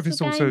some I wonder if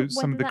it's also gain,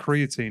 some of the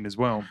creatine as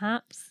well.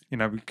 Perhaps.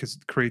 Because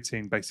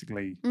creatine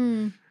basically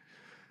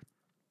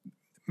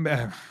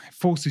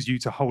forces you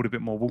to hold a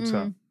bit more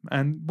water,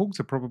 and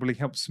water probably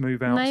helps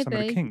smooth out some of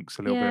the kinks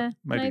a little bit.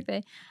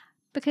 Maybe.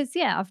 Because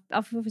I've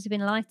obviously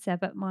been lighter,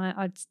 but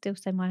I'd still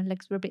say my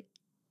legs were a bit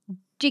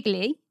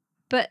jiggly.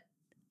 But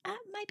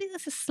maybe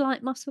there's a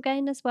slight muscle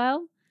gain as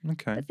well.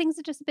 Okay. But things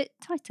are just a bit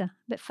tighter,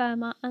 a bit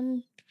firmer,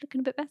 and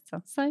looking a bit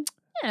better. So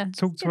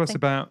talk to us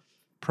about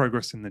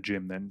progress in the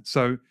gym then.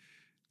 So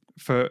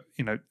for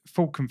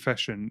full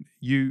confession,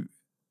 you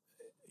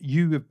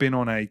have been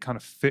on a kind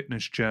of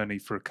fitness journey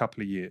for a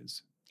couple of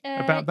years.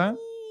 About that?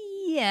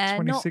 Yeah.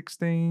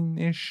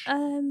 2016-ish?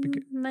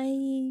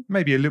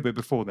 Maybe a little bit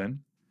before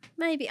then.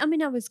 Maybe. I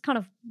mean, I was kind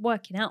of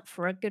working out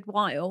for a good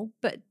while,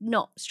 but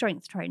not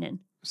strength training.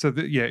 So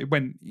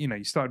when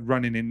you started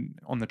running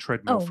on the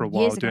treadmill for a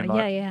while, doing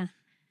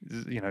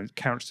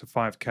counts to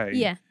 5K.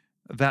 Yeah.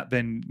 That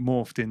then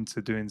morphed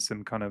into doing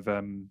some kind of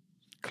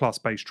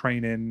class-based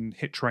training,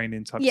 HIIT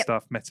training type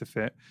stuff,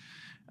 MetaFit.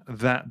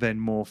 That then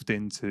morphed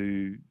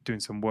into doing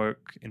some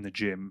work in the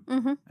gym,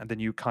 and then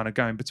you kind of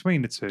go in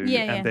between the two.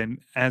 Then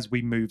as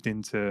we moved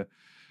into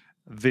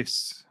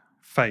this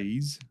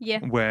phase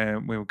where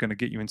we were going to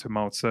get you into a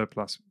mild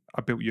surplus,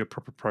 I built you a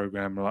proper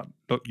program. Like,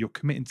 look, you're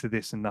committing to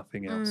this and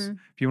nothing else.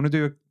 If you want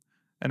to do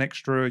an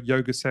extra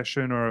yoga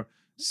session or a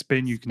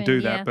spin, you can do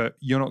that, but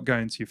you're not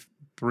going to your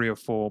 3 or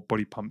 4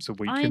 body pumps a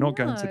week. You're not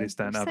going to this,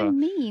 that, and other. So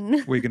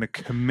mean. We're going to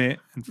commit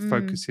and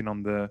focus in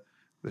on the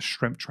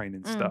strength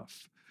training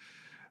stuff.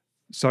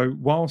 So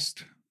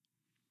whilst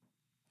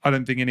I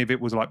don't think any of it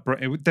was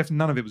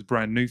none of it was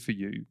brand new for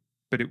you,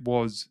 but it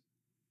was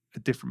a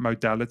different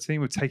modality.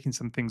 We're taking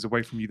some things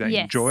away from you that you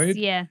enjoyed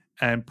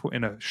and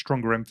putting a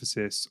stronger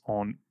emphasis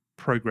on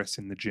progress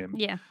in the gym.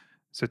 Yeah.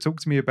 So talk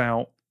to me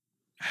about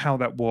how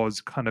that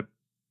was kind of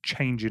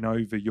changing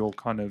over your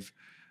kind of,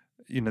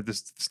 the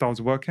styles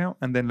of workout,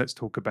 and then let's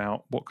talk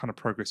about what kind of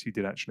progress you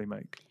did actually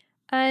make.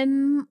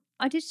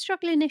 I did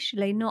struggle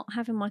initially not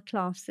having my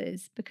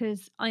classes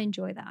because I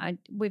enjoy that.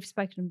 We've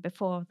spoken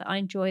before that I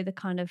enjoy the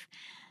kind of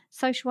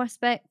social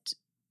aspect.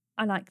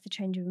 I like the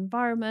change of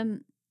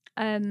environment.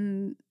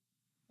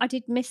 I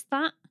did miss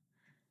that.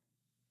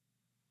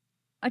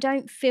 I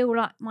don't feel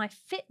like my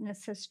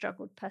fitness has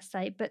struggled per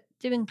se, but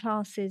doing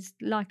classes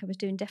like I was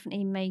doing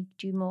definitely made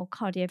you more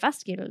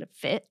cardiovascular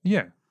fit.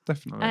 Yeah,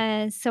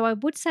 definitely. So I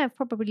would say I've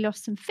probably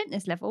lost some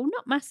fitness level,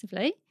 not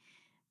massively.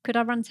 Could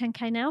I run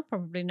 10K now?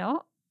 Probably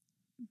not.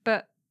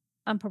 But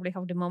I'm probably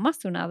holding more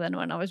muscle now than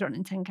when I was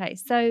running 10K.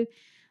 So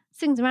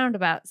swings and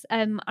roundabouts.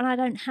 And I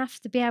don't have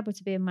to be able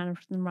to be a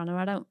marathon runner.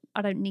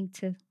 I don't need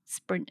to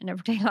sprint in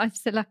everyday life.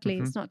 So luckily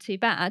it's not too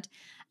bad.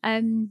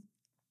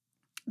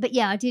 But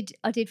yeah,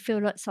 I did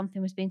feel like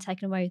something was being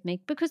taken away with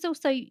me, because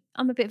also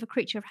I'm a bit of a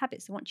creature of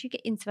habit. So once you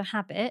get into a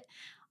habit,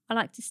 I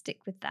like to stick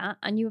with that.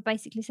 And you were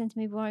basically saying to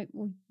me, well,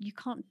 you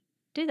can't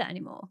do that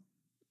anymore.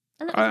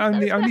 And that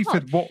was only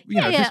for what,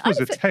 this was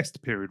a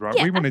test period, right?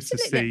 Yeah, we wanted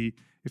absolutely. to see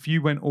if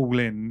you went all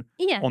in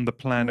on the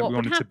plan that we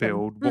wanted to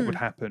build, what would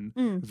happen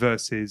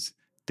versus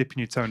dipping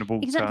your toe in the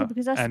water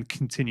and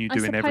continue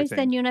doing everything. I suppose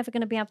then you're never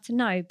going to be able to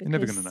know, because you're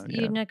never going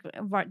to know.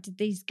 Right, did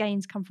these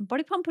gains come from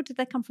body pump or did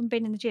they come from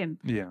being in the gym?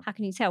 Yeah. How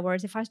can you tell?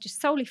 Whereas if I was just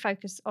solely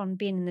focused on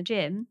being in the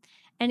gym,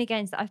 any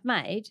gains that I've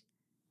made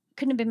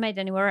couldn't have been made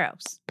anywhere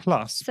else.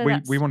 Plus,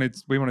 we wanted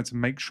to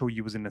make sure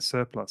you was in a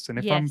surplus. And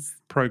if I'm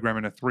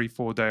programming a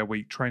 3-4 day a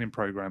week training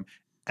program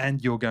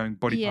and you're going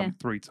body pump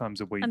 3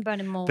 times a week, I'm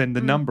burning more. Then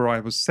the number I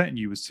was setting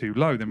you was too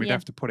low. Then we'd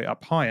have to put it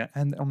up higher.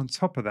 And on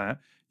top of that,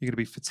 you're going to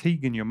be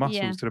fatiguing your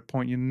muscles to the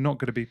point you're not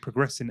going to be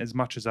progressing as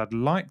much as I'd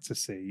like to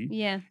see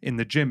in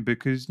the gym,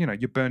 because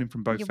you're burning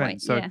from both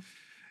ends. So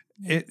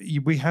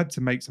we had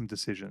to make some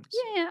decisions.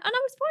 Yeah, and I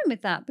was fine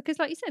with that, because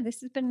like you said,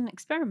 this has been an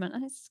experiment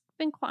and it's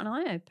been quite an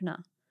eye-opener.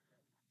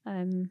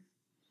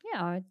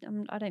 I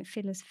don't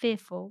feel as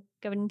fearful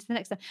going into the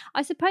next one.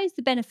 I suppose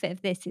the benefit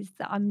of this is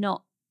that I'm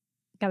not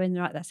going,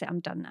 right, that's it, I'm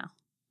done now.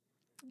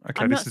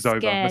 Okay, this is over.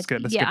 Let's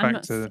get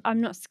back to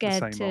I'm not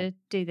scared to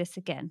do this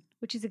again,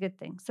 which is a good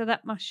thing. So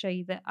that must show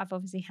you that I've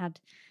obviously had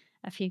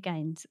a few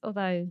gains,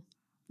 although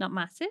not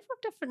massive.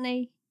 I've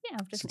definitely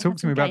So talk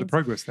to me about the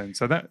progress then.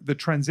 So that the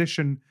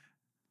transition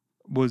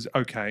was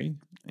okay.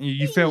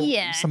 You felt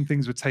some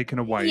things were taken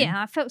away.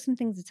 Yeah, I felt some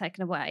things were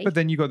taken away. But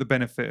then you got the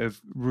benefit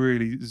of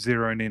really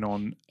zeroing in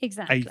on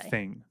a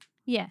thing.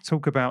 Yeah.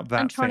 Talk about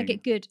that. I'm trying to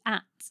get good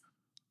at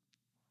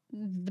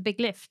the big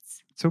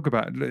lifts. Talk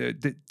about,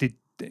 did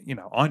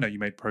I know you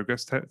made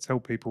progress. Tell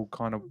people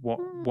kind of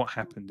what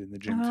happened in the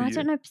gym for you. I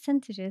don't know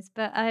percentages,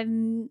 but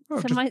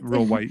just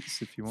raw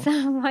weights if you want.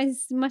 So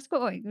my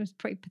squat weight was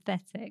pretty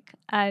pathetic.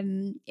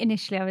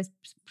 Initially I was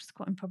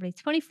squatting probably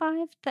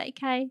 25,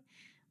 30K,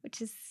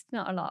 which is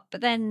not a lot.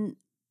 But then,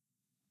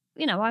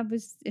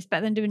 it's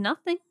better than doing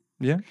nothing.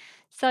 Yeah.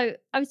 So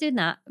I was doing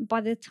that. By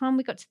the time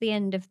we got to the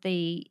end of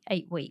the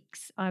 8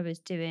 weeks, I was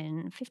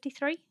doing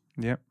 53.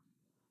 Yeah.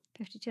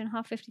 52 and a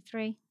half,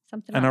 53,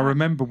 something and like I that.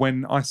 remember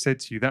when I said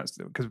to you, that's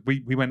because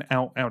we went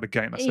out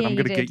again. I said, I'm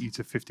going to get you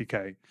to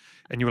 50K.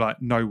 And you were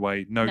like, no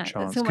way, no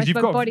chance. Because you've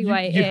got body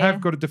weight. You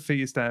have got a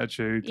defeatist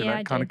attitude and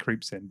that kind of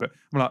creeps in. But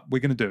I'm like, we're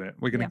going to do it.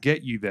 We're going to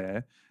get you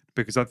there,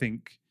 because I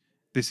think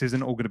this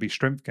isn't all going to be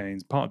strength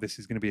gains. Part of this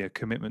is going to be a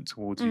commitment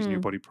towards using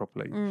your body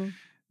properly.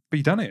 But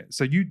you done it.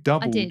 So you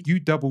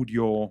doubled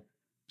your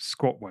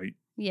squat weight.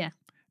 Yeah.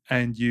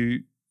 And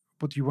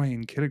what do you weigh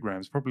in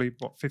kilograms? Probably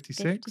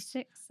 56?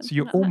 56. So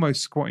you're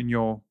almost squatting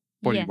your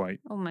body weight.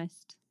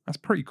 Almost. That's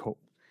pretty cool.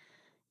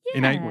 Yeah.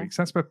 In 8 weeks.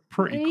 That's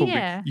pretty cool.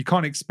 Yeah. You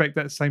can't expect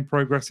that same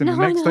progress in the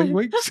next 8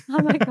 weeks.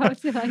 Oh my God.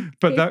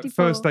 But that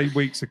first 8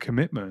 weeks of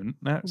commitment,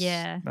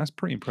 that's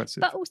pretty impressive.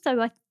 But also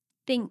I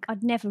think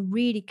I'd never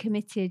really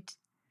committed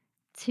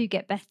to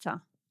get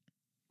better.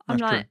 I'm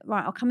right,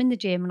 I'll come in the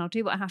gym and I'll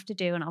do what I have to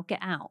do and I'll get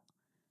out.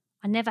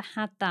 I never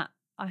had that.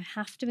 I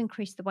have to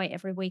increase the weight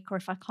every week, or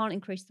if I can't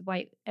increase the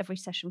weight every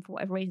session for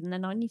whatever reason,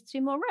 then I need to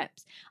do more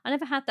reps. I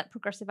never had that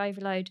progressive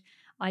overload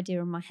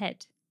idea in my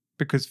head.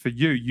 Because for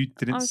you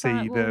didn't see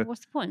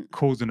what's the point?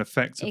 Cause and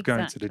effect of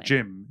going to the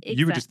gym.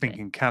 You were just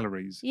thinking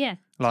calories. Yeah,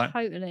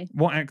 totally.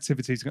 What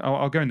activities?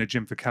 I'll go in the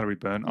gym for calorie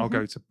burn. I'll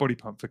go to body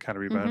pump for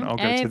calorie burn. I'll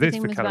go to this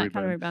for calorie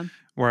burn.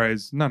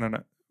 Whereas, no.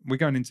 We're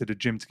going into the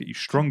gym to get you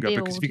stronger,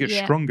 because if you get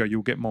stronger,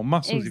 you'll get more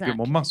muscles. If you get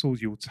more muscles,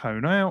 you'll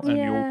tone out and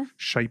you'll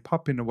shape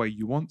up in the way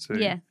you want to.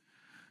 Yeah.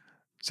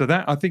 So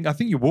that I think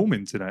you're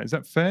warming to that. Is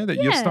that fair?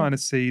 That you're starting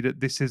to see that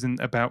this isn't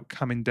about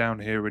coming down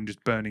here and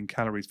just burning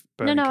calories.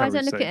 No, I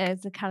don't look at it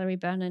as a calorie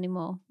burn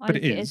anymore. But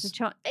it is.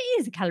 It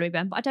is a calorie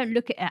burn, but I don't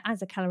look at it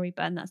as a calorie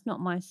burn. That's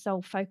not my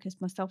sole focus.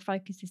 My sole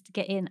focus is to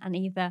get in and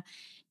either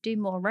do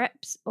more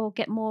reps or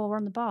get more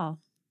on the bar.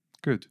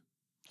 Good.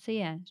 So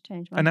it's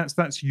changed. And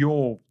that's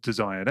your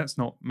desire. That's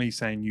not me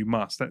saying you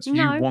must. That's you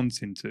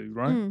wanting to,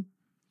 right?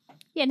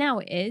 Yeah, now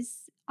it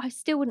is. I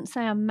still wouldn't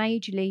say I'm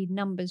majorly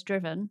numbers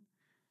driven.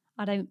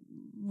 I don't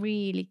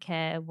really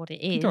care what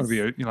it is. You don't want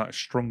to be a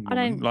strong I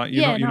woman. don't- Like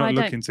yeah, you're no, not I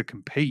don't. looking to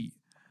compete.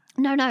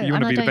 No, You want and to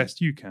I be the don't.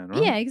 best you can,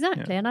 right? Yeah,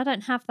 exactly. And I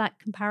don't have that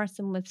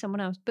comparison with someone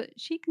else. But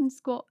she can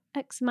squat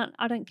X amount.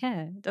 I don't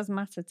care. It doesn't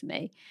matter to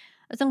me,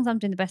 as long as I'm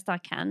doing the best I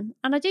can.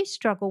 And I do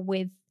struggle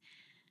with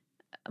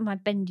my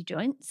bendy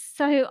joints,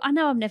 so I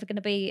know I'm never going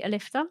to be a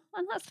lifter,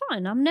 and that's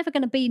fine. I'm never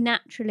going to be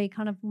naturally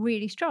kind of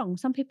really strong.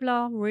 Some people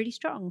are really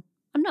strong.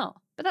 I'm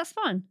not, but that's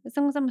fine as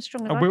long as I'm as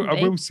strong as I can I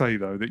be. will say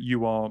though that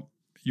you are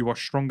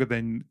stronger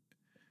than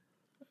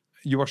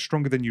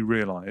you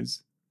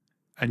realize,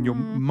 and you're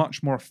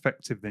much more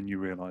effective than you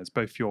realize.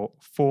 Both your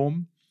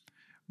form,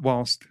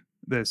 whilst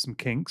there's some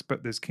kinks,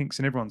 but there's kinks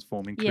in everyone's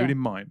form, including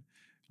mine.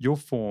 Your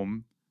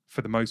form,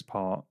 for the most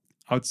part,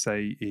 I'd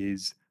say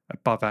is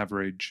above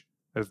average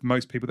of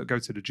most people that go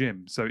to the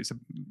gym. So it's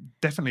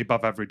definitely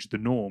above average, the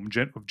norm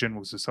of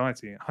general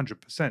society,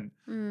 100%.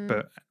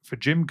 But for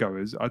gym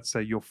goers, I'd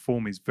say your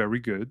form is very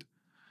good,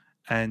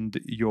 and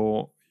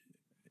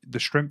the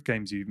strength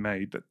gains you've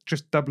made, that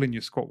just doubling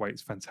your squat weight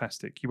is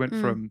fantastic. You went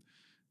from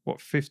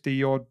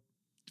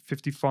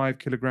 55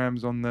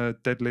 kilograms on the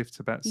deadlift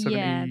to about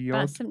 70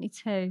 about odd.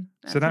 72.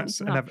 So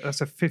that's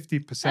a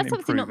 50% That's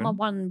obviously not my improvement.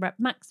 1 rep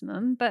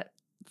maximum, but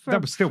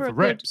That was still for a good-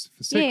 reps,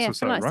 for 6 or for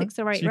so, like right? 6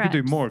 or 8 so you could do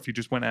reps. more if you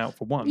just went out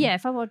for one. Yeah,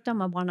 if I would have done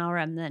my 1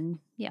 RM, then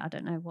I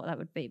don't know what that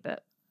would be,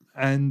 but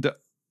And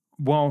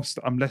whilst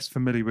I'm less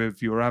familiar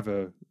with your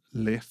other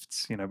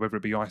lifts, whether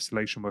it be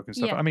isolation work and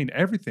stuff, Yeah. I mean,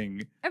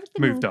 everything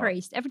everything moved up.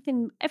 increased.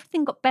 Everything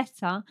got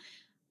better,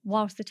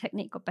 whilst the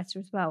technique got better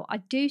as well. I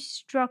do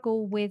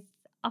struggle with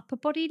upper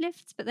body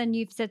lifts, but then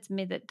you've said to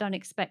me that don't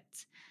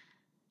expect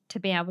to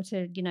be able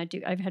to,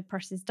 do overhead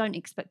presses. Don't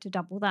expect to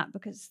double that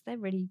because they're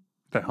really,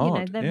 They're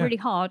hard. they're really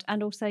hard,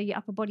 and also your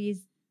upper body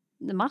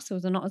the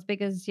muscles are not as big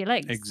as your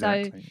legs.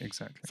 Exactly.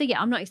 So yeah,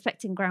 I'm not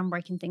expecting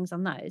groundbreaking things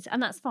on those, and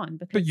that's fine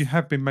because. But you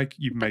have been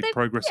you've made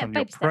progress on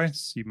your baby steps.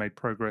 press. You've made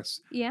progress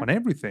Yeah. on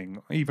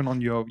everything, even on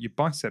your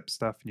bicep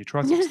stuff and your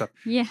tricep stuff.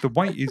 Yeah. The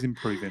weight is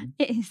improving.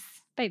 It is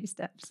baby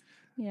steps.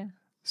 Yeah.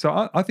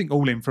 So I think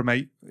all in from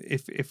 8,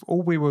 if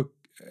all we were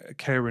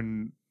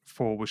caring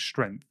for was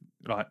strength,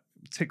 like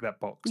tick that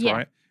box, Yeah.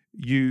 right?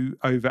 You,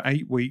 over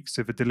 8 weeks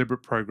of a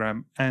deliberate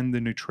program and the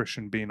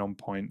nutrition being on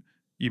point,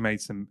 you made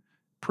some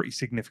pretty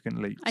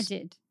significant leaps. I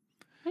did.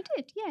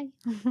 Yay.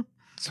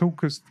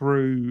 Talk us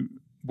through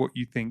what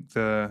you think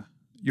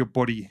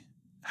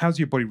how's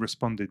your body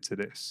responded to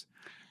this?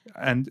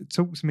 And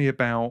talk to me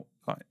about,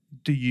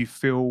 do you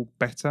feel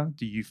better?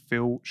 Do you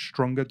feel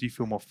stronger? Do you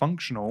feel more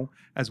functional?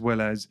 As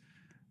well as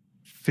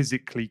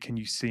physically, can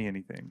you see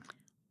anything?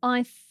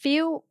 I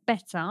feel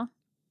better,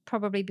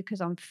 probably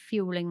because I'm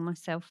fueling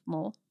myself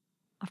more.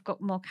 I've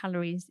got more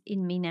calories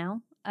in me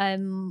now.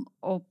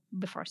 Or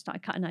before I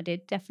started cutting, I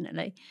did,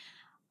 definitely.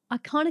 I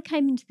kind of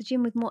came into the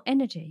gym with more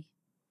energy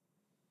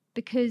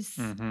because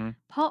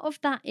part of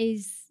that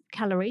is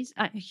calories.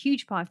 A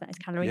huge part of that is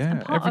calories. Yeah,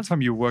 and every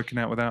time you're working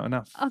out without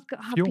enough I'd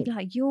fuel. be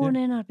like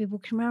yawning. I'd be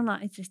walking around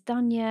like, is this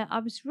done yet? I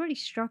was really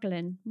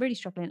struggling.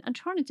 And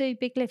trying to do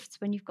big lifts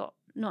when you've got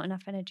not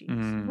enough energy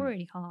is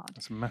really hard.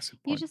 That's a massive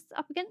You're point. just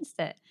up against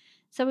it.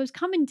 So I was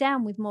coming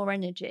down with more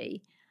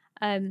energy,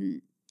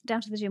 down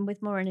to the gym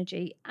with more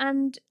energy.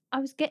 And I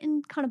was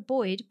getting kind of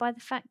buoyed by the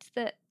fact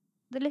that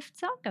the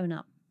lifts are going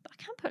up. I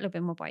can put a little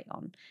bit more weight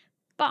on.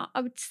 But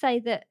I would say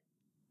that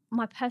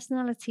my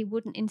personality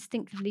wouldn't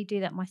instinctively do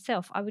that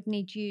myself. I would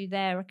need you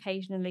there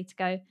occasionally to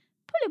go,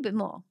 put a little bit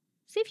more.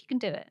 See if you can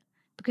do it.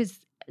 Because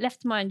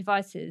left to my own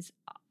devices,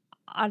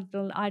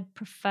 I'd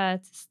prefer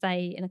to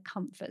stay in a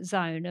comfort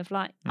zone of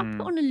like, I'll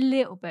put on a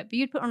little bit, but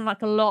you'd put on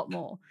like a lot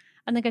more.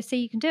 And then go, see,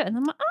 you can do it. And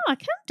I'm like, I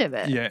can do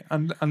it. Yeah,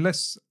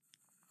 unless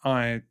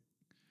I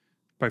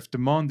both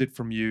demanded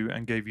from you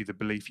and gave you the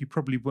belief, you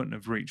probably wouldn't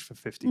have reached for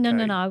 50K.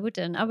 No, I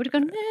wouldn't. I would have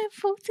gone,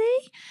 40.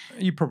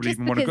 You probably Just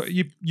even want to go.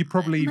 because- You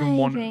probably even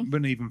Maybe.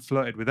 wouldn't even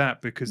flirted with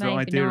that because the Maybe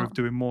idea of not.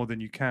 doing more than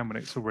you can when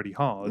it's already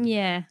hard,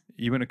 Yeah.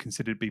 you wouldn't have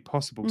considered it be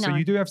possible. So No.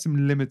 you do have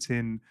some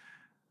limiting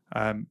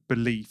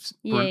beliefs,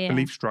 Yeah.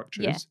 belief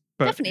structures. Yeah.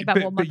 But, Definitely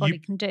about what my body you,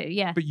 can do.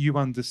 Yeah. but you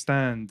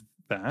understand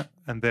that,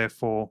 and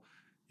therefore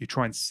you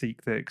try and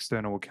seek the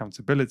external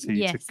accountability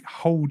Yes. to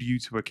hold you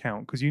to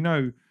account, because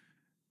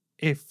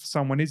if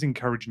someone is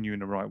encouraging you in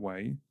the right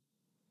way,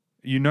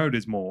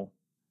 there's more.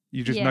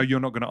 You just Yeah. know you're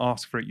not going to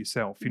ask for it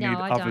yourself. You No, need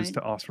I others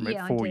don't. to ask for it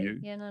I for do. you.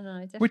 Yeah, no,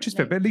 definitely. Which is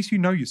fair, but at least you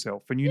know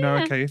yourself, and you know,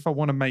 Yeah. okay, if I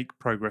want to make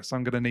progress,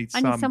 I'm going to need I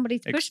need some somebody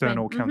to push me.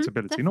 external Mhm,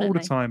 accountability. Not all the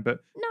definitely. time,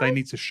 but No, they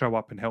need to show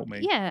up and help me.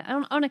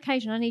 Yeah, on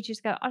occasion, I need you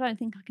to go, I don't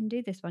think I can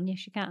do this one.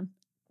 Yes, you can.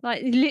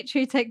 Like, it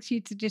literally takes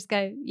you to just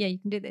go, yeah, you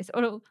can do this.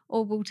 Or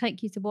we'll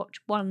take you to watch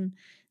one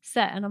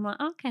set, and I'm like,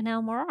 okay, now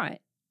I'm all right.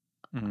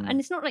 And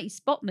it's not like you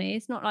spot me.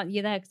 It's not like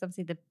you're there because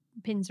obviously the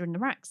pins are in the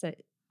rack. So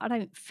I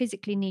don't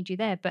physically need you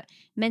there, but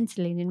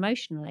mentally and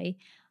emotionally,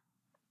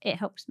 it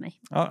helps me.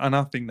 And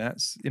I think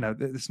that's,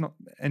 it's not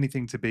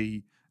anything to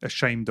be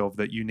ashamed of,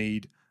 that you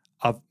need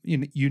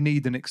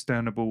an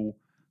external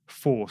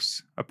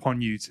force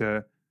upon you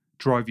to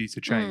drive you to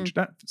change.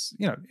 That's,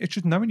 it's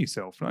just knowing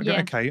yourself. Like,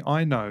 Yeah. okay,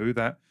 I know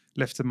that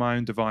left to my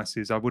own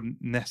devices, I wouldn't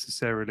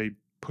necessarily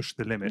push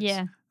the limits.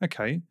 Yeah.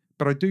 Okay,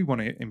 but I do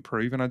want to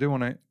improve and I do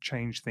want to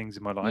change things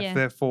in my life. Yeah.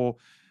 Therefore,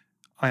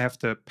 I have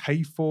to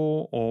pay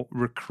for or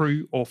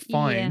recruit or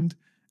find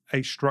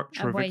a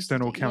structure A of way to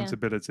external do- yeah.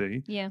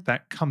 accountability Yeah.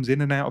 that comes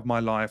in and out of my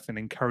life and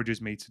encourages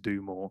me to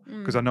do more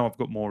because I know I've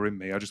got more in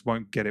me. I just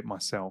won't get it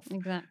myself.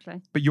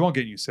 Exactly. But you are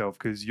getting yourself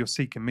because you're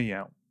seeking me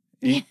out.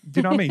 Yeah. Do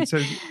you know what I mean? So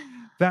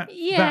that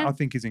Yeah. I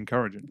think is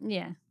encouraging.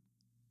 Yeah.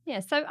 Yeah.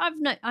 So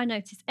I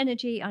noticed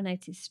energy, I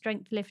noticed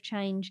strength lift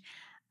change,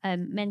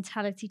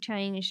 mentality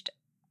changed,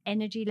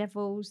 energy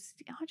levels.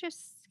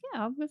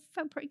 I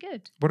felt pretty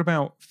good. What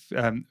about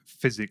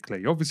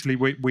physically? Obviously,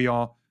 we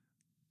are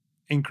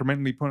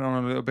incrementally putting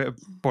on a little bit of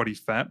body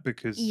fat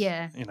because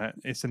Yeah. it's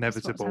That's what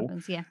inevitable.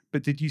 happens, yeah.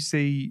 But did you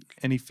see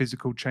any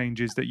physical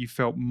changes that you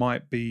felt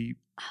might be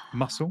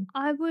muscle?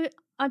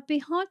 I'd be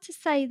hard to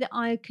say that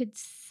I could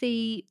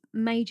see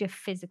major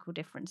physical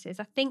differences.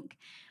 I think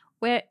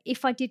where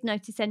if I did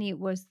notice any, it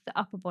was the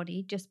upper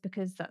body, just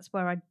because that's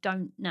where I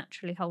don't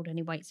naturally hold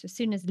any weight. So as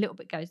soon as a little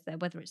bit goes there,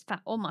 whether it's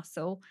fat or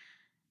muscle,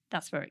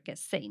 that's where it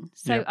gets seen.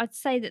 So Yeah. I'd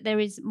say that there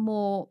is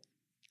more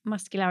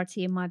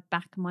muscularity in my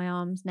back and my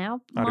arms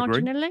now, I'd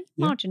agree.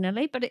 Yeah.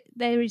 marginally, but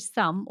there is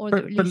some, or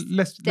But at least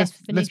let's be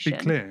definition.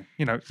 clear.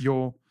 You're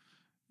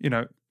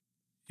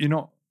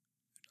not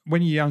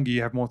when you're younger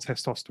you have more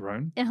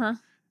testosterone,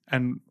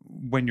 and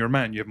when you're a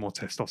man you have more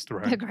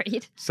testosterone.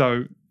 Agreed.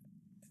 So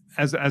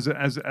as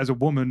a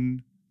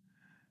woman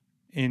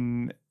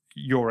in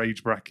your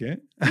age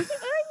bracket.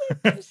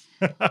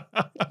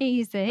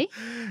 Easy.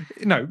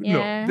 No,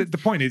 Yeah. look, the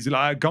point is,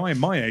 like, a guy in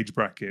my age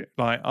bracket,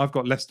 like, I've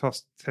got less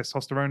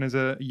testosterone as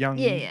a young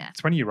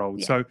 20-year-old,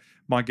 Yeah. so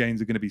my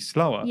gains are going to be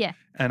slower. Yeah.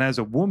 And as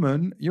a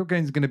woman, your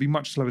gains are going to be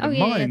much slower than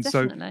yeah, mine.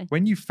 So definitely.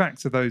 when you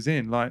factor those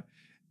in, like,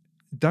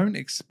 don't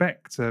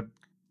expect to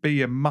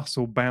be a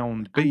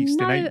muscle-bound beast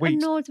in 8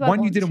 weeks. Nor do I One,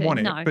 you want didn't to, want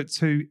it, no. but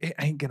two, it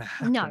ain't going to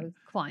happen. No,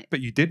 quite. But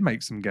you did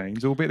make some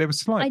gains, albeit they were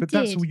slight. I But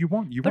that's did. all you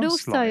want. You But want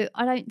also, slight.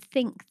 I don't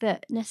think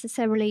that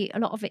necessarily a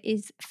lot of it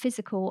is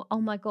physical.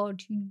 Oh my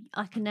God,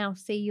 I can now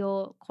see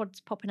your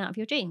quads popping out of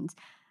your jeans.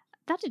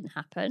 That didn't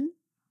happen,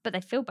 but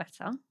they feel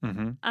better.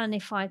 Mhm. And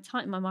if I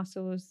tighten my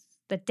muscles,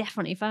 they're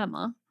definitely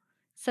firmer.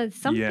 So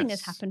something has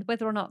Yes. happened,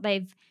 whether or not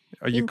they've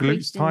Are your glutes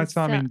increased in tighter?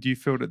 I mean, cer- do you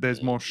feel that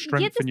there's more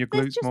strength in your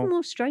there's glutes? just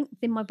more strength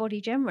in my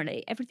body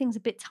generally. Everything's a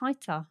bit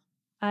tighter.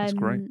 That's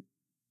great.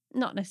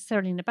 Not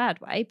necessarily in a bad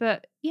way,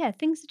 but yeah,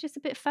 things are just a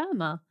bit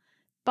firmer.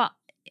 But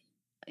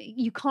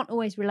you can't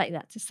always relate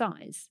that to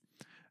size.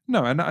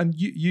 No, and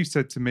you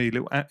said to me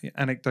little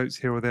anecdotes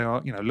here or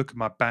there. Look at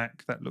my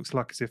back. That looks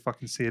like as if I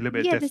can see a little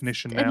bit of There's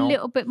definition a now.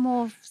 little bit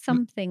more of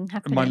something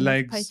happening. My as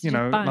legs, opposed to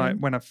just like bone.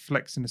 when I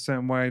flex in a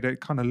certain way, they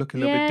kind of look a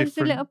little bit there's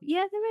different.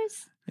 there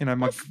is. My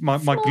there's my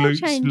small glutes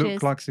changes.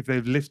 look like as if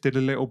they've lifted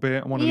a little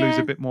bit. I want to lose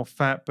Yeah. a bit more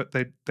fat, but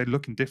they're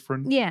looking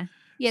different. Yeah.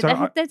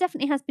 So there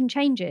definitely has been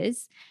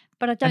changes,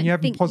 but I don't and you're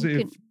having think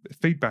positive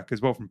feedback as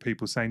well from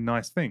people saying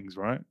nice things,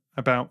 right?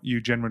 About you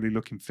generally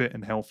looking fit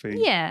and healthy.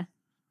 Yeah,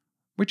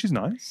 Which is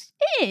nice.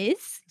 it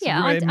is. So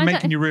Yeah, I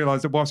making don't, you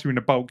realise that whilst you're in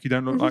a bulk, you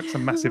don't look like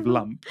some massive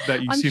lump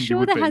that you I'm assumed you sure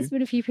would there be. has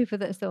been a few people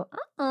that have thought,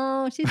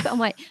 oh, she's got on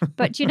weight.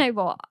 But do you know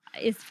what?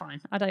 It's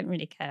fine. I don't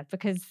really care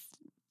because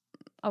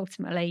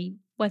ultimately,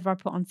 whether I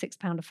put on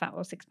 £6 of fat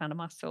or £6 of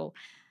muscle,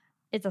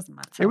 it doesn't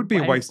matter. It would be a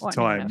what waste of what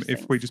anyone time else if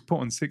we thinks. just put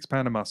on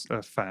 £6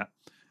 of fat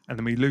and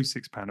then we lose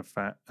 £6 of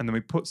fat and then we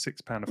put £6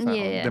 of fat on,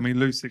 Yeah. then we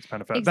lose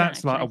 £6 of fat.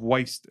 That's like a Exactly.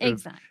 waste of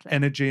Exactly.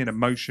 energy and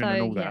emotion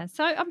and all that. Yeah,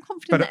 so I'm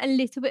confident But- that a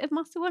little bit of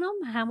muscle went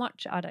on. How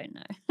much? I don't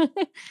know.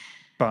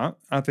 But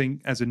I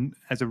think as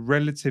a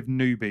relative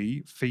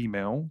newbie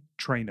female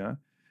trainer,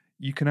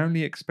 you can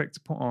only expect to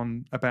put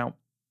on about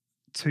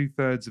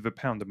 2/3 of a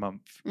pound a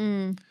month.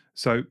 Mm,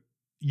 So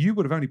you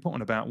would have only put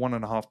on about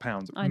 1.5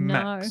 pounds I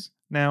max.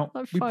 Now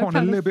Like we put 5 on a pound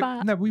of little bit.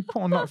 fat. No, we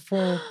put on like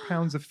 4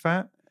 pounds of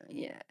fat.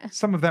 yeah.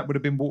 Some of that would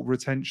have been water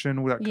retention,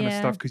 all that kind of Yeah.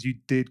 stuff, because you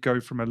did go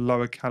from a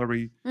lower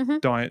calorie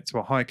Mhm. diet to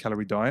a high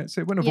calorie diet. So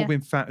it wouldn't have Yeah. all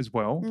been fat as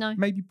well. No.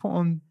 Maybe put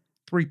on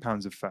 3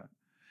 pounds of fat.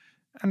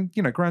 And,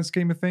 grand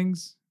scheme of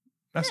things,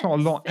 that's not a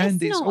Yes, lot. it's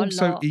And it's not a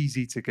also lot.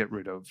 easy to get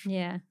rid of.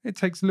 Yeah. It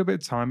takes a little bit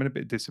of time and a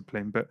bit of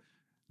discipline, but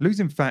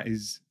losing fat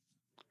is,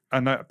 I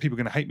know people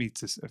are going to hate me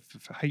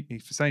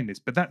for saying this,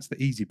 but that's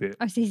the easy bit.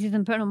 Oh, it's easier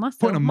than putting on muscle.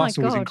 Putting on My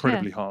muscle is God,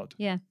 incredibly hard.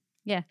 Yeah.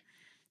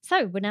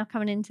 So we're now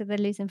coming into the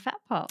losing fat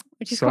part,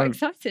 which is So- quite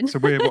exciting. So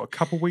we're a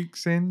couple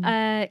weeks in.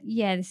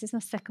 Yeah, this is my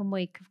second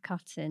week of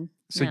cutting.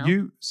 So now.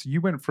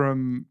 you went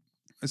from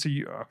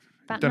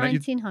About don't know, you-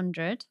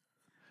 1900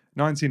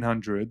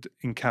 1900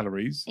 in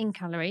calories. in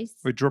calories.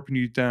 We're dropping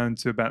you down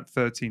to about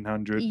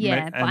 1300.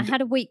 Yeah, but I and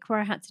had a week where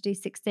I had to do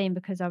 16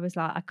 because I was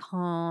like, I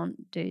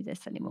can't do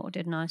this anymore,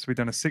 didn't I? so we've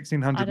done a I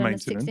 1600 done a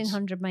maintenance.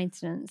 1600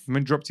 maintenance. And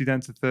then dropped you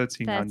down to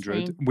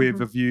 1300 13, with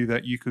a view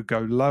that you could go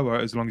lower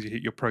as long as you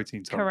hit your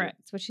protein target.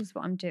 Correct, which is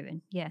what I'm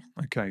doing. Yeah.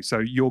 Okay, so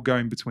you're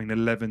going between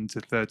 11 to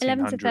 1300,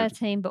 11 to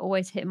 13, but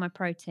always hitting my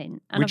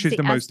protein. And which is the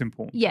obviously most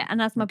important. Yeah,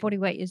 and as my Okay. body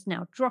weight is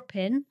now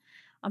dropping,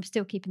 I'm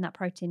still keeping that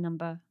protein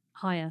number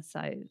higher.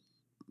 So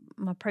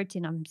my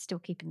protein, I'm still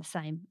keeping the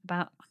same.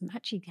 I'm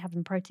actually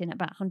having protein at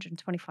about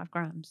 125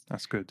 grams,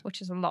 That's good.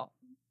 which is a lot.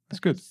 That's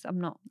good. because I'm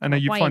not. I know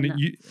not you weighing find that.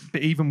 it.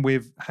 But even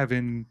with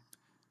having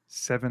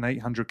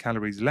 700-800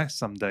 calories less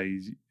some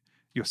days,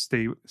 you're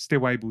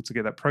still able to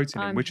get that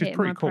protein in, I'm which is hitting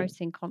pretty my cool.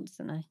 protein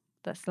constantly.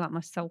 That's like my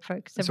sole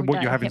focus. So Every what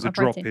day you're I having hit to my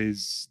drop protein.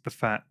 is the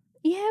fat.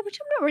 Yeah, which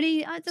I'm not really.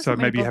 It doesn't So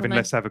really maybe bother having me.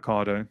 less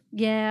avocado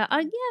Yeah,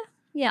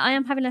 I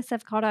am having less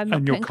avocado. I'm not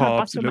and your putting kind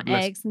of carbs, butter a on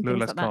my eggs and little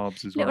things less like that.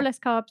 carbs as Little well. less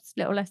carbs,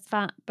 little less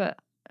fat, but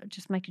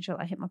just making sure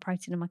that I hit my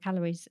protein and my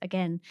calories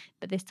again,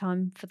 but this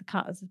time for the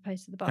cut as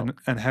opposed to the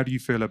bulk. And how do you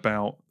feel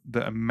about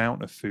the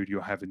amount of food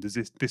you're having? Does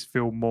this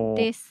feel more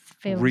This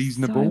feels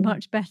reasonable? so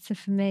much better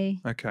for me.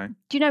 Okay.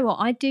 Do you know what?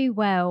 I do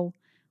well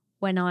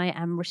when I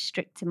am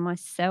restricting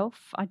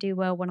myself. I do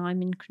well when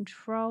I'm in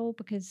control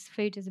because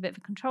food is a bit of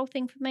a control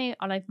thing for me.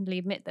 I'll openly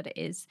admit that it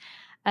is.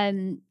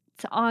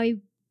 So I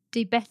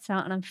do better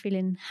and I'm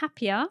feeling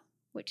happier,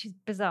 which is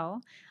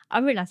bizarre. I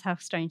realise how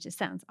strange this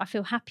sounds. I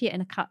feel happier in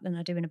a cut than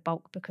I do in a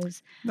bulk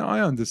because No, I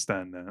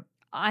understand that.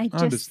 I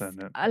understand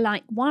that.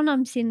 like one,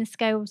 I'm seeing the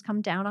scales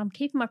come down. I'm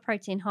keeping my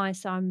protein high,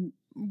 so I'm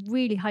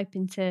really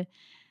hoping to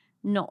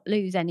not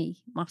lose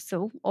any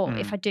muscle, or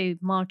if I do,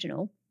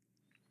 marginal.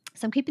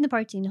 So I'm keeping the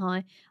protein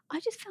high. I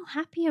just feel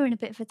happier in a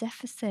bit of a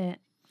deficit.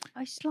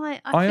 I just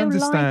like I feel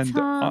understand.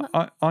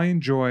 lighter. I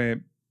enjoy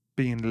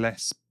being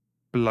less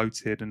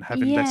bloated and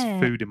having less Yeah,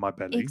 food in my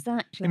belly.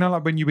 Exactly. You know,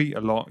 like when you eat a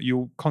lot,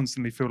 you'll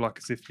constantly feel like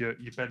as if your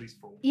belly's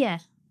full. Yeah,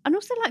 and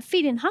also like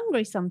feeling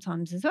hungry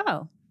sometimes as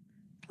well.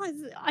 Like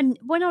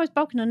when I was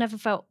bulking, I never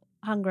felt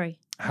hungry.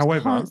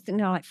 However,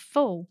 constantly like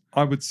full.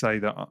 I would say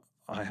that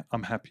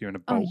I'm happier in a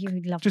bulk. Oh, you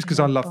would love just to because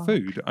I have love bulk.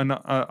 food and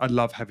I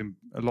love having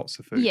lots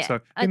of food. Yeah, So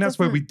I think that's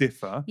where we doesn't-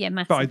 differ. Yeah,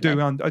 massively.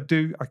 But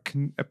I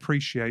can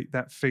appreciate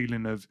that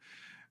feeling of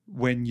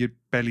when your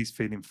belly's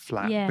feeling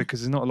flat Yeah.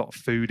 because there's not a lot of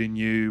food in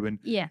you and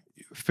Yeah.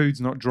 food's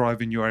not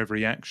driving your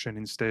every action.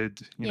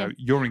 Instead, you Yeah. know,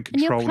 you're in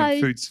And your control and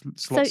clothes- food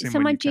slots in So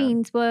when my you can.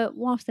 jeans were,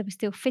 whilst they were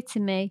still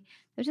fitting me,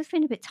 they were just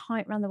feeling a bit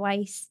tight around the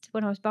waist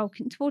when I was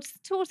bulking. Towards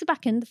the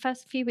back end, the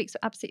first few weeks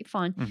were absolutely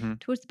fine. Mhm.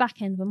 Towards the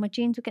back end, when my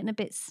jeans were getting a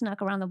bit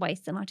snug around the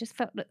waist, and I just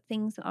felt that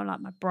things that I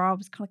like, my bra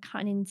was kind of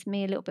cutting into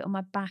me a little bit on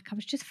my back. I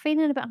was just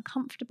feeling a bit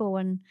uncomfortable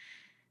and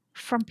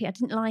frumpy. I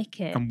didn't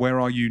like it. And where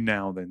are you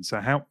now then? So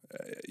how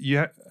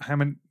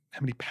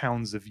many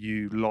pounds have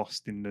you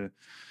lost in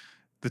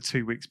the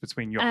 2 weeks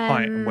between your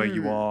height and where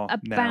you are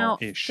now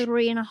About ish?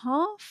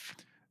 3.5.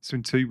 So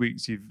in 2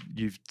 weeks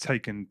you've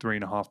taken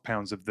 3.5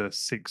 pounds of the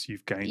 6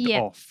 you've gained Yeah,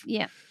 off,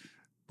 yeah.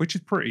 which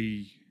is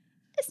pretty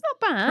It's not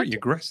bad.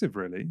 aggressive,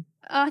 really.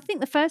 I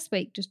think the first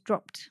week just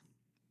dropped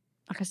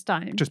like a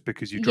stone. Just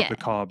because you dropped Yeah,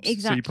 the carbs, so you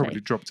exactly. probably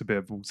dropped a bit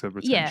of water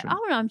Yeah, retention.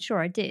 I'm sure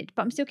I did,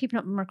 but I'm still keeping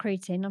up with my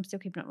creatine. I'm still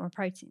keeping up with my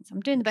protein, so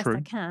I'm doing the best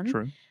I can.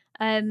 True.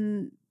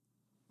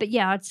 But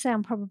yeah, I'd say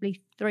I'm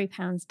probably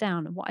 £3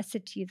 down. And what I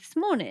said to you this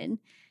morning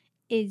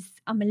is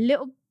I'm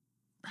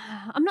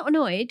not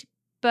annoyed,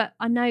 but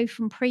I know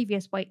from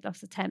previous weight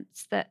loss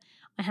attempts that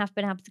I have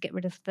been able to get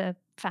rid of the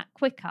fat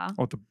quicker.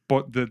 Or the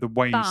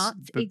weight,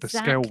 But the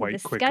scale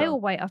weight the quicker. scale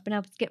weight I've been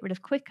able to get rid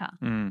of quicker.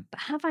 Mm. But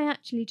have I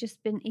actually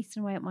just been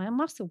eating away at my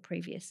muscle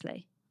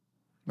previously?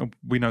 Oh,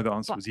 we know the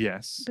answer But- was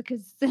yes.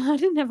 Because I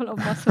didn't have a lot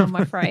of muscle on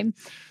my frame.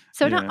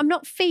 So Yeah. I'm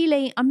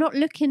not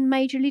looking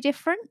majorly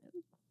different,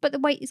 but the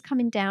weight is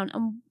coming down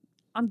and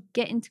I'm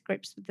getting to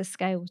grips with the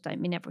scales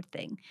don't mean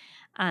everything.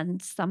 And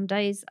some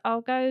days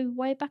I'll go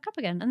way back up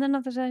again and then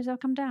other days I'll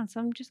come down. So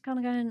I'm just kind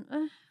of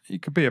going, You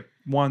could be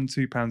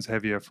 1-2 pounds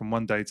heavier from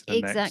one day to the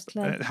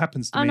Exactly. next. It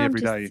happens to and me I'm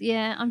every just, day.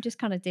 Yeah, I'm just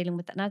kind of dealing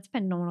with that now,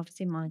 depending on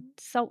obviously my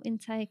salt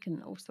intake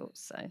and all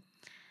sorts. So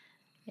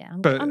yeah,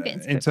 I'm But getting to in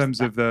grips with terms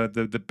that.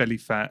 of the belly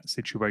fat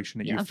situation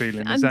that Yeah, you're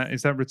feeling, I'm-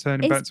 is that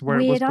returning back It's to where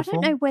weird. it was before?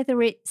 I don't know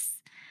whether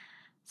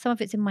some of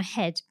it's in my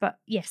head, but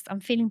yes, I'm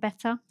feeling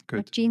better. My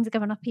Good. jeans are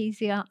going up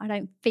easier. I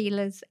don't feel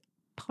as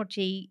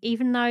podgy,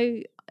 even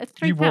though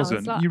You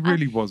wasn't. You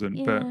really wasn't.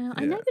 yeah, But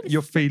I know, but you're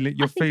it's- feeling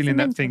I think it's a that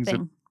mental things are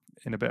thing.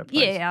 in a better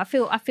place. Yeah,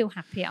 I feel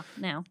happier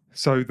now.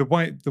 So the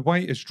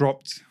weight has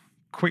dropped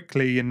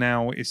quickly and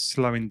now is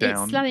slowing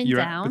down. slowing You're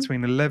down. at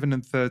between 11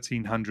 and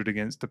 1300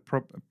 against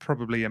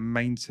probably a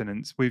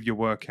maintenance with your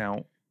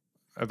workout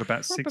of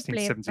about 16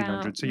 Probably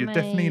 1700. about So you're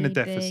definitely in a maybe-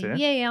 deficit.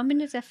 Yeah, I'm in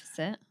a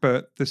deficit.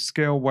 But the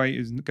scale weight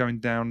isn't going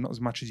down not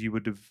as much as you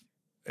would have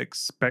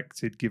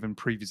expected given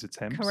previous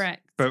attempts.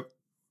 Correct. But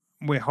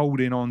we're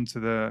holding on to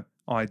the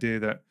idea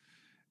that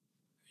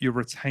you're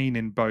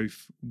retaining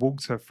both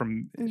water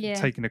from Yeah.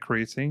 taking a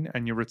creatine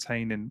and you're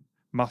retaining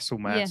muscle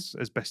mass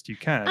as best you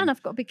can. And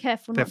I've got to be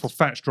careful. Therefore,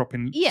 fat's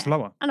dropping Yeah.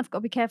 slower And I've got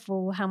to be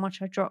careful how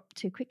much I drop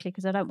too quickly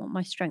because I don't want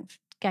my strength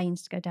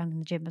gains to go down in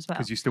the gym as well.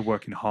 because you're still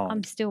working hard.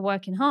 I'm still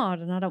working hard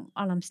and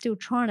I'm still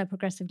trying to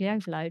progressively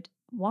overload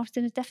whilst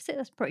in a deficit.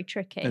 That's pretty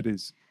tricky. It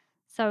is.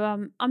 So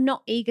I'm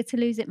not eager to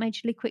lose it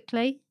majorly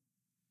quickly.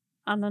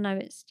 And I know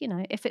it's,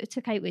 if it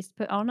took 8 weeks to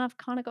put on, I've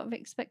kind of got to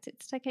expect it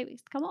to take 8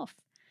 weeks to come off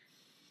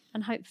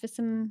and hope for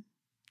some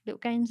little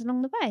gains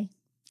along the way.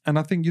 And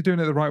I think you're doing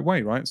it the right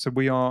way, right? So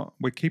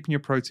we're keeping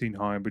your protein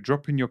high, we're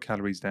dropping your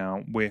calories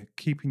down, we're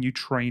keeping you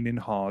training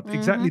hard.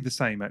 Exactly the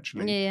same,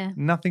 actually. Yeah.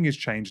 Nothing has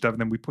changed other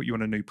than we put you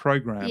on a new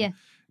program. Yeah.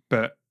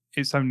 But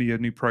it's only a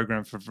new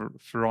program for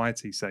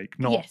variety's sake.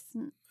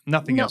 Nothing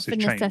Not else for has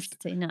changed.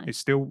 necessity, no. It's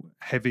still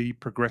heavy,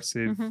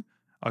 progressive,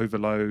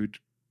 overload,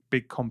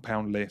 big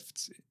compound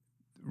lifts,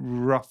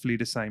 roughly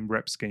the same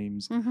rep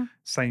schemes,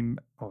 same.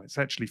 Oh, it's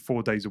actually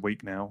 4 days a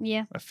week now.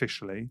 Yeah.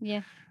 Officially.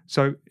 Yeah.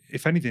 So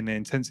if anything, the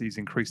intensity has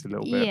increased a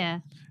little bit. Yeah.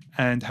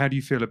 And how do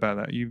you feel about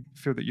that? You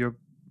feel that you're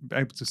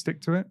able to stick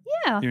to it?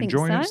 Yeah, You're think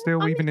enjoying so. it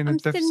still, even in a I'm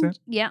deficit?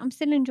 I'm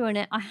still enjoying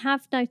it. I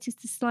have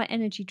noticed a slight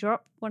energy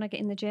drop when I get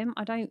in the gym.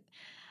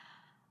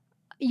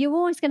 You're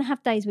always going to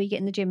have days where you get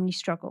in the gym and you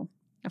struggle.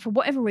 And for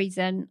whatever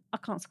reason, I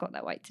can't squat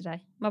that weight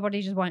today. My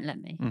body just won't let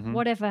me.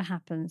 Whatever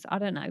happens, I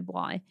don't know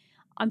why.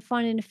 I'm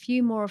finding a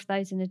few more of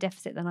those in a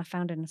deficit than I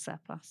found in a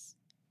surplus.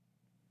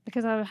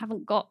 Because I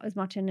haven't got as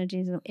much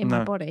energy in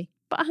my body.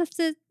 But I have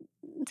to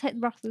take the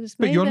rough with the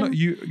smooth. But you're not,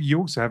 you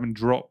also haven't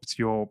dropped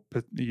your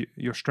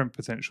strength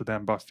potential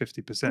down by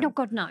 50%. No,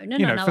 God, no. For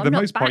the I'm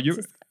most not part, back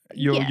to-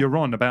 you're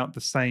on about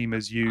the same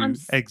as you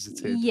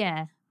exited.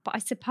 Yeah. But I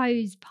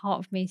suppose part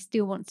of me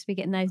still wants to be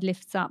getting those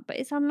lifts up, but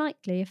it's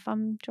unlikely if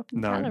I'm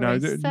dropping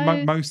calories.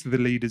 Most of the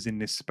leaders in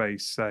this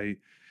space say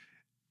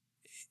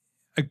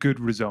a good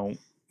result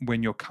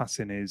when you're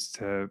cutting is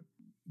to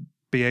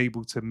be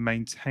able to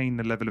maintain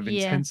the level of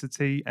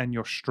intensity and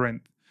your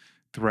strength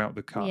throughout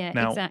the cut. Yeah,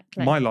 now,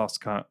 exactly. My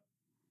last cut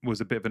was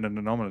a bit of an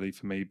anomaly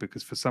for me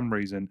because for some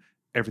reason,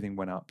 everything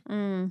went up.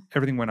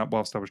 Everything went up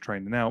whilst I was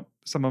training. Now,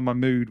 some of my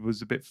mood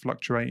was a bit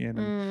fluctuating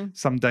and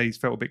some days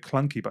felt a bit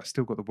clunky, but I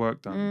still got the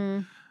work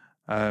done.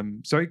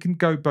 So it can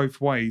go both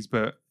ways,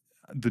 but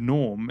the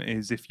norm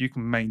is if you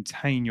can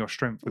maintain your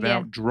strength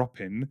without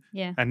dropping,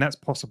 and that's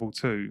possible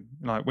too.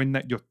 Like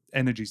when your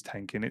energy's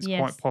tanking, it's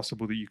quite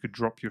possible that you could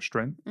drop your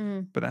strength,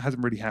 but that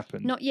hasn't really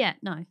happened. Not yet,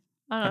 no.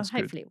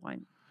 Hopefully good. it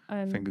won't.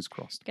 Fingers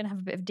crossed. Going to have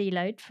a bit of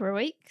deload for a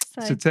week.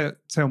 So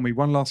tell me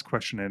one last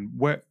question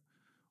then.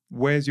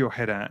 Where's your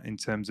head at in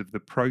terms of the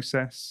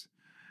process?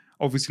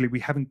 Obviously, we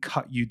haven't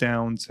cut you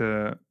down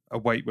to a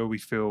weight where we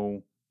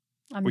feel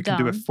we can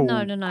do a full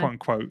quote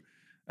unquote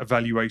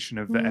evaluation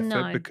of the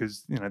effort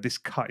because this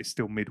cut is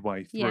still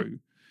midway through.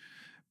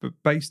 But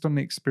based on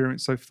the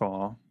experience so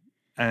far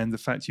and the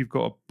fact you've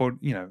got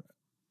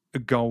a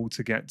goal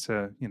to get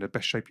to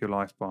best shape of your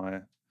life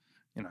by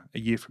a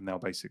year from now,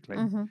 basically.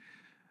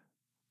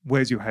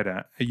 Where's your head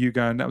at? Are you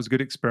going, that was a good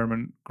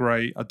experiment,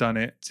 great, I've done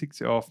it, ticked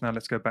it off, now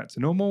let's go back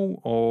to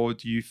normal? Or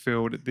do you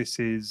feel that this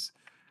is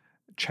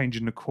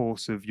changing the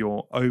course of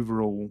your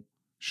overall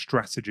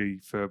strategy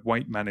for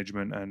weight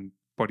management and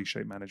body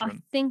shape management?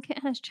 I think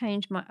it has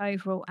changed my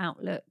overall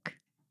outlook,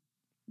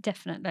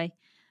 definitely.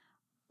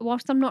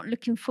 Whilst I'm not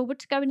looking forward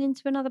to going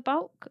into another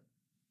bulk,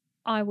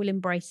 I will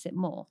embrace it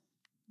more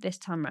this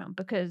time around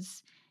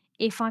because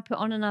if I put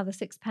on another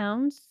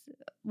 £6,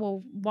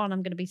 well, one,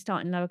 I'm going to be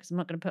starting lower because I'm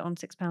not going to put on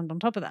 £6 on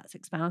top of that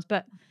 £6.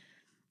 But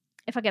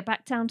if I get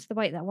back down to the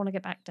weight that I want to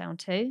get back down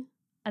to,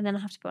 and then I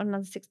have to put on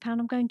another £6,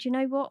 I'm going, do you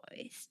know what?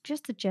 It's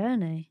just a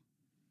journey.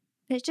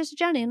 It's just a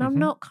journey. And I'm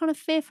not kind of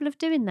fearful of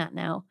doing that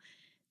now.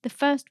 The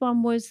first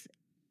one was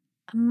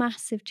a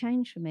massive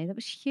change for me. That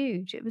was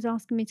huge. It was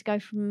asking me to go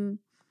from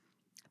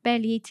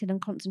barely eating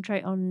and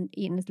concentrate on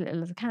eating as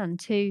little as I can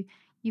to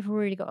you've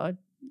really got to,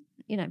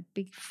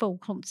 be full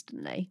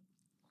constantly.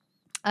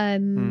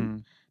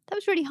 That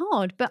was really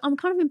hard, but I'm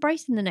kind of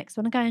embracing the next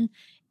one. I'm going,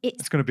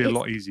 it's going to be a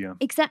lot easier.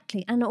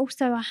 Exactly. And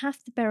also I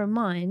have to bear in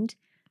mind,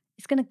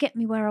 it's going to get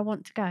me where I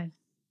want to go.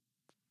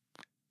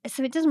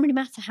 So it doesn't really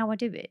matter how I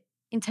do it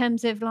in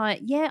terms of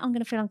I'm going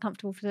to feel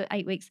uncomfortable for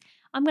 8 weeks.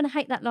 I'm going to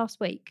hate that last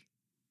week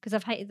because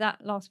I've hated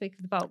that last week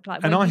of the bulk.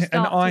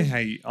 I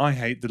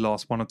hate the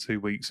last 1 or 2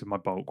 weeks of my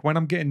bulk when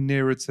I'm getting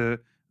nearer to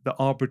the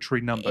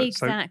arbitrary number.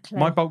 Exactly. So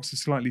my bulks are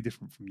slightly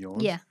different from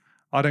yours. Yeah.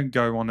 I don't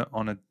go on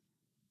a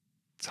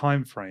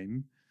time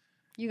frame.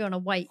 You go on a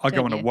weight. I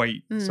go on a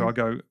weight. So I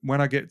go, when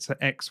I get to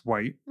X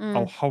weight,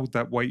 I'll hold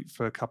that weight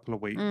for a couple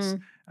of weeks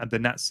and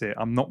then that's it.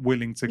 I'm not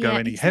willing to go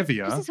any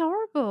heavier. This is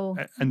horrible.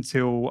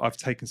 Until I've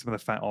taken some of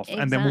the fat off.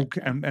 Exactly.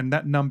 And then and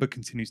that number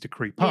continues to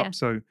creep up.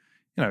 So,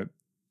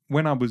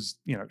 when I was,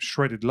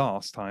 shredded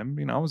last time,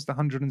 I was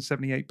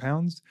 178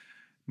 pounds.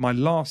 My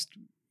last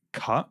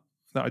cut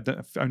that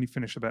I only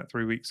finished about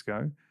 3 weeks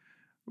ago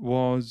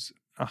was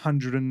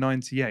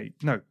 198.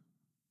 No,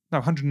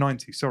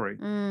 190, sorry.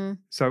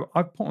 So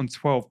I've put on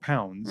 12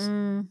 pounds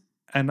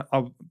and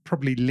I'm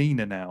probably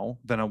leaner now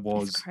than I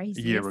was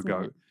crazy, a year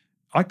ago.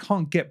 I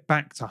can't get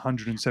back to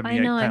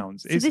 178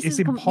 pounds. So it's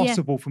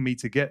impossible for me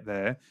to get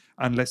there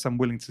unless I'm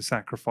willing to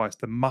sacrifice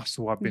the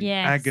muscle I've been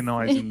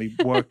agonizingly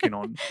working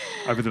on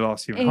over the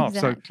last year and a half.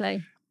 So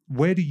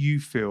where do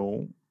you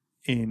feel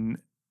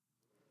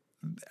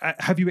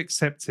have you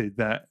accepted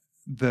that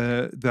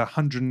the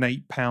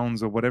 108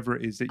 pounds or whatever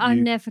it is that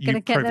I'm never going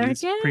to get there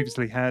again.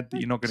 Previously had, that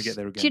you're not going to get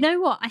there again? Do you know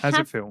what? How does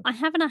it feel? I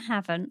have and I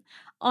haven't.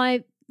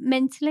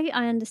 Mentally,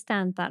 I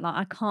understand that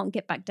I can't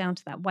get back down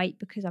to that weight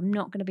because I'm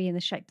not going to be in the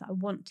shape that I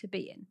want to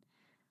be in.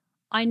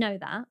 I know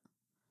that,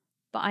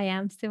 but I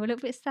am still a little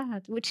bit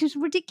sad, which is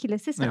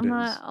ridiculous, isn't it? It I'm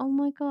like, is. oh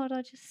my God,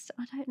 I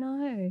don't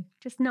know.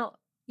 Just not,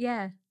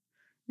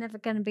 never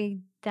going to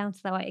be down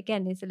to that weight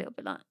again is a little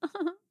bit like, I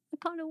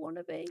kind of want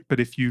to be. But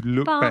if you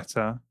look But-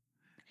 better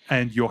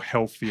and you're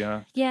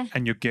healthier Yeah.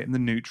 and you're getting the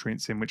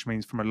nutrients in, which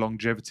means from a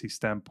longevity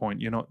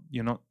standpoint, you're not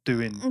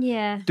doing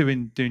Yeah.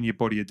 doing your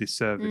body a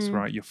disservice,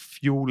 right? You're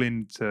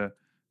fueling to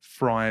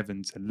thrive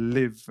and to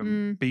live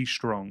and be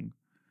strong,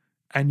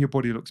 and your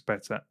body looks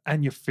better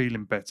and you're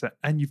feeling better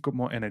and you've got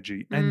more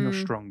energy and you're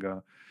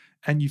stronger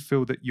and you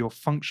feel that you're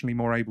functionally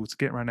more able to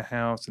get around the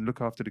house and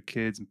look after the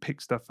kids and pick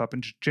stuff up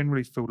and just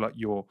generally feel like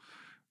you're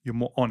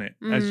more on it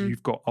as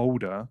you've got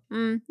older.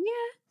 Yeah.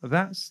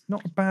 That's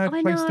not a bad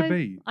I place to know.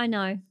 be. I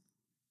know.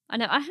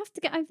 I have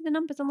to get over the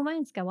numbers on the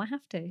weighing scale. I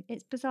have to.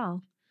 It's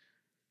bizarre.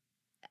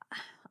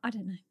 I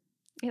don't know.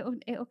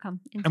 It'll come.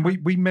 In And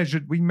time. we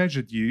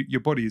measured your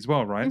body as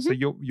well, right? So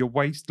your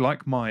waist,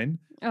 like mine,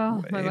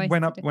 Oh, my waist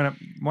went up. did.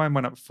 Mine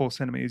went up 4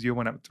 centimeters. Your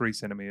went up 3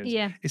 centimeters.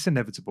 Yeah. It's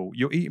inevitable.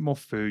 You're eating more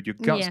food. Your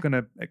gut's Yeah. going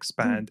to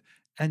expand,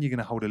 and you're going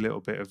to hold a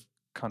little bit of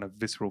kind of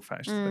visceral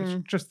fat.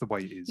 It's just the way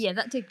it is. Yeah,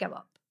 that did go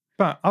up.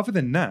 But other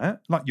than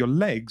that, like your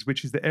legs,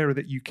 which is the area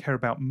that you care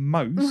about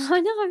most, I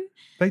know.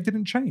 they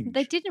didn't change.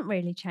 They didn't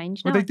really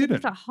change. Well, No, they I think it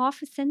was didn't. like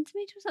half a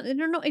centimeter or something.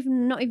 They're not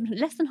even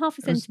less than half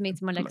a It was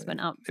centimeter. My legs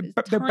went up. It was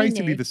But they're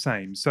basically tiny. the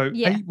same. So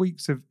Yeah. 8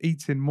 weeks of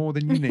eating more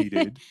than you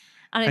needed.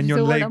 and, And it your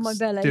all went on my legs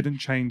belly. didn't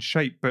change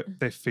shape, but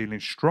they're feeling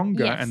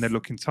stronger and they're Yes.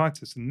 looking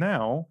tighter. So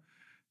now,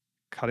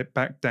 cut it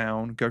back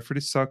down, go through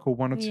this cycle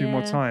 1 or 2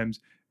 more Yeah. times.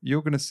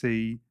 You're going to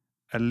see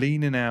a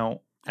leaning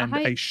out I and a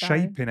hope so.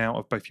 shaping out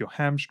of both your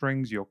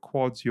hamstrings, your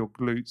quads, your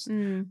glutes,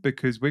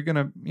 because we're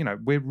going to,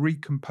 we're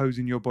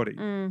recomposing your body.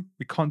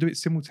 We can't do it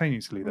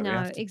simultaneously, though. We No,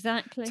 have to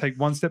exactly. take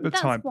one step at a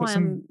That's time, put why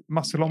some I'm-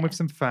 muscle on with yeah.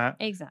 some fat,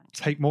 Exactly.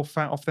 take more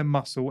fat off their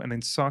muscle, and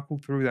then cycle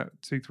through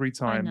that 2-3 I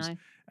times. know.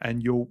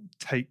 And you'll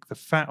take the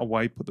fat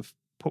away,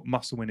 put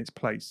muscle in its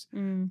place.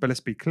 But let's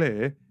be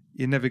clear,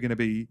 you're never going to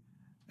be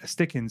a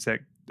stick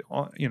insect,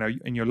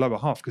 in your lower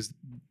half, because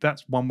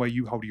that's one way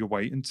you hold your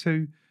weight, and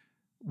 2,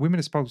 women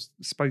are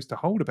supposed to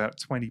hold about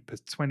 20 to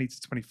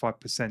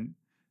 25%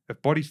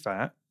 of body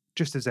fat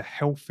just as a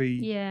healthy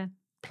Yeah.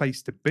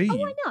 place to be.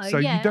 Oh, I know. So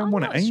yeah. you don't I'm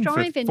want to not aim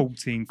striving- for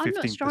 14, I'm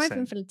not 15%.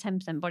 striving for the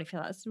 10% body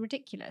fat. That's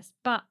ridiculous.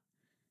 But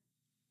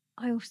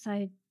I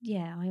also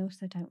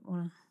don't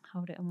want to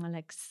hold it on my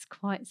legs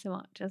quite so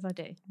much as I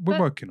do. We're But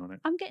working on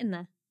it. I'm getting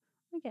there.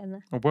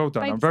 Oh, well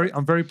done. baby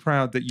I'm very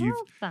proud that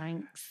Oh,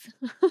 thanks.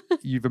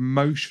 you've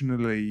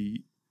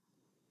emotionally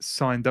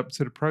signed up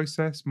to the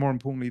process. More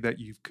importantly, that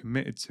you've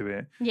committed to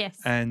it. Yes.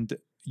 And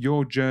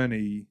your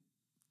journey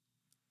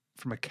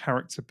from a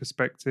character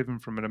perspective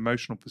and from an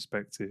emotional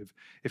perspective,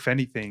 if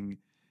anything,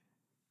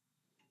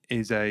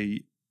 is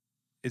a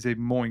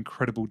more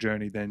incredible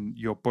journey than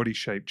your body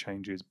shape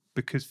changes.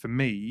 Because for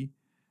me,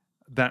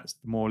 that's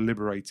the more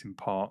liberating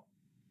part.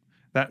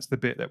 That's the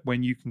bit that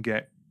when you can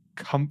get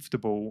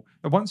comfortable,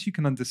 and once you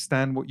can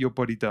understand what your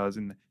body does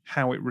and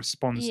how it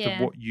responds Yeah.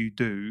 to what you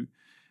do,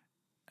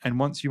 and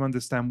once you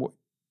understand what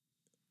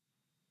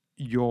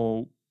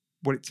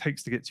it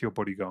takes to get to your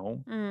body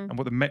goal and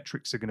what the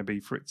metrics are going to be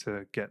for it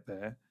to get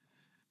there,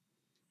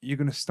 you're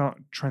going to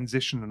start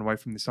transitioning away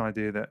from this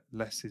idea that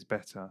less is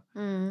better.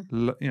 And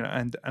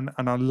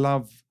I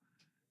love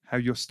how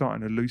you're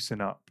starting to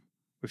loosen up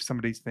with some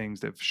of these things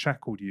that have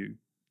shackled you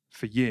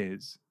for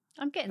years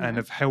I'm getting and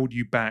there. have held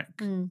you back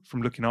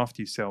from looking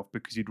after yourself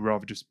because you'd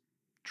rather just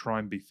try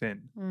and be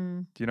thin.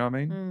 Do you know what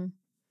I mean?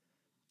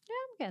 Yeah,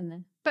 I'm getting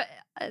there. But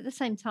at the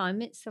same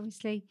time, it's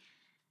obviously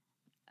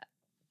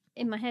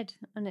in my head,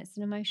 and it's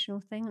an emotional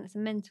thing, and it's a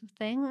mental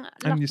thing. And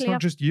it's Luckily, not I've-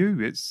 just you,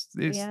 it's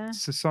Yeah.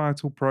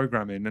 societal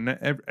programming,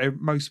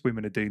 and most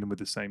women are dealing with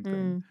the same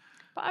thing.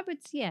 But I would,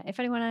 if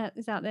anyone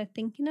is out there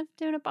thinking of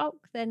doing a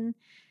bulk, then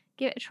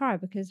give it a try,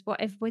 because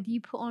whether you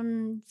put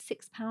on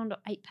 £6 or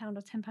 £8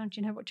 or £10,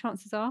 you know what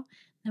chances are?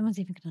 No one's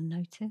even going to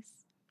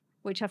notice,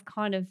 which I've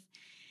kind of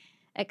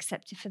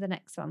accepted for the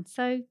next one.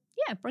 So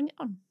yeah, bring it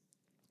on.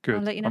 Good.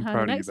 I'll let you know I'm how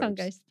proud the of you, next one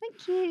babes. goes.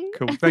 Thank you.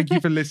 Cool. Thank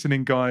you for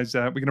listening, guys.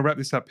 We're going to wrap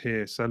this up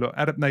here. So, look,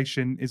 Adapt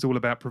Nation is all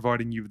about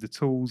providing you with the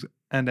tools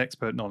and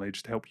expert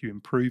knowledge to help you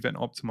improve and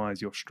optimize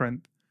your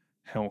strength,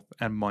 health,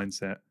 and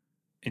mindset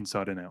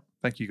inside and out.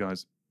 Thank you,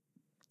 guys.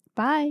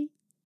 Bye.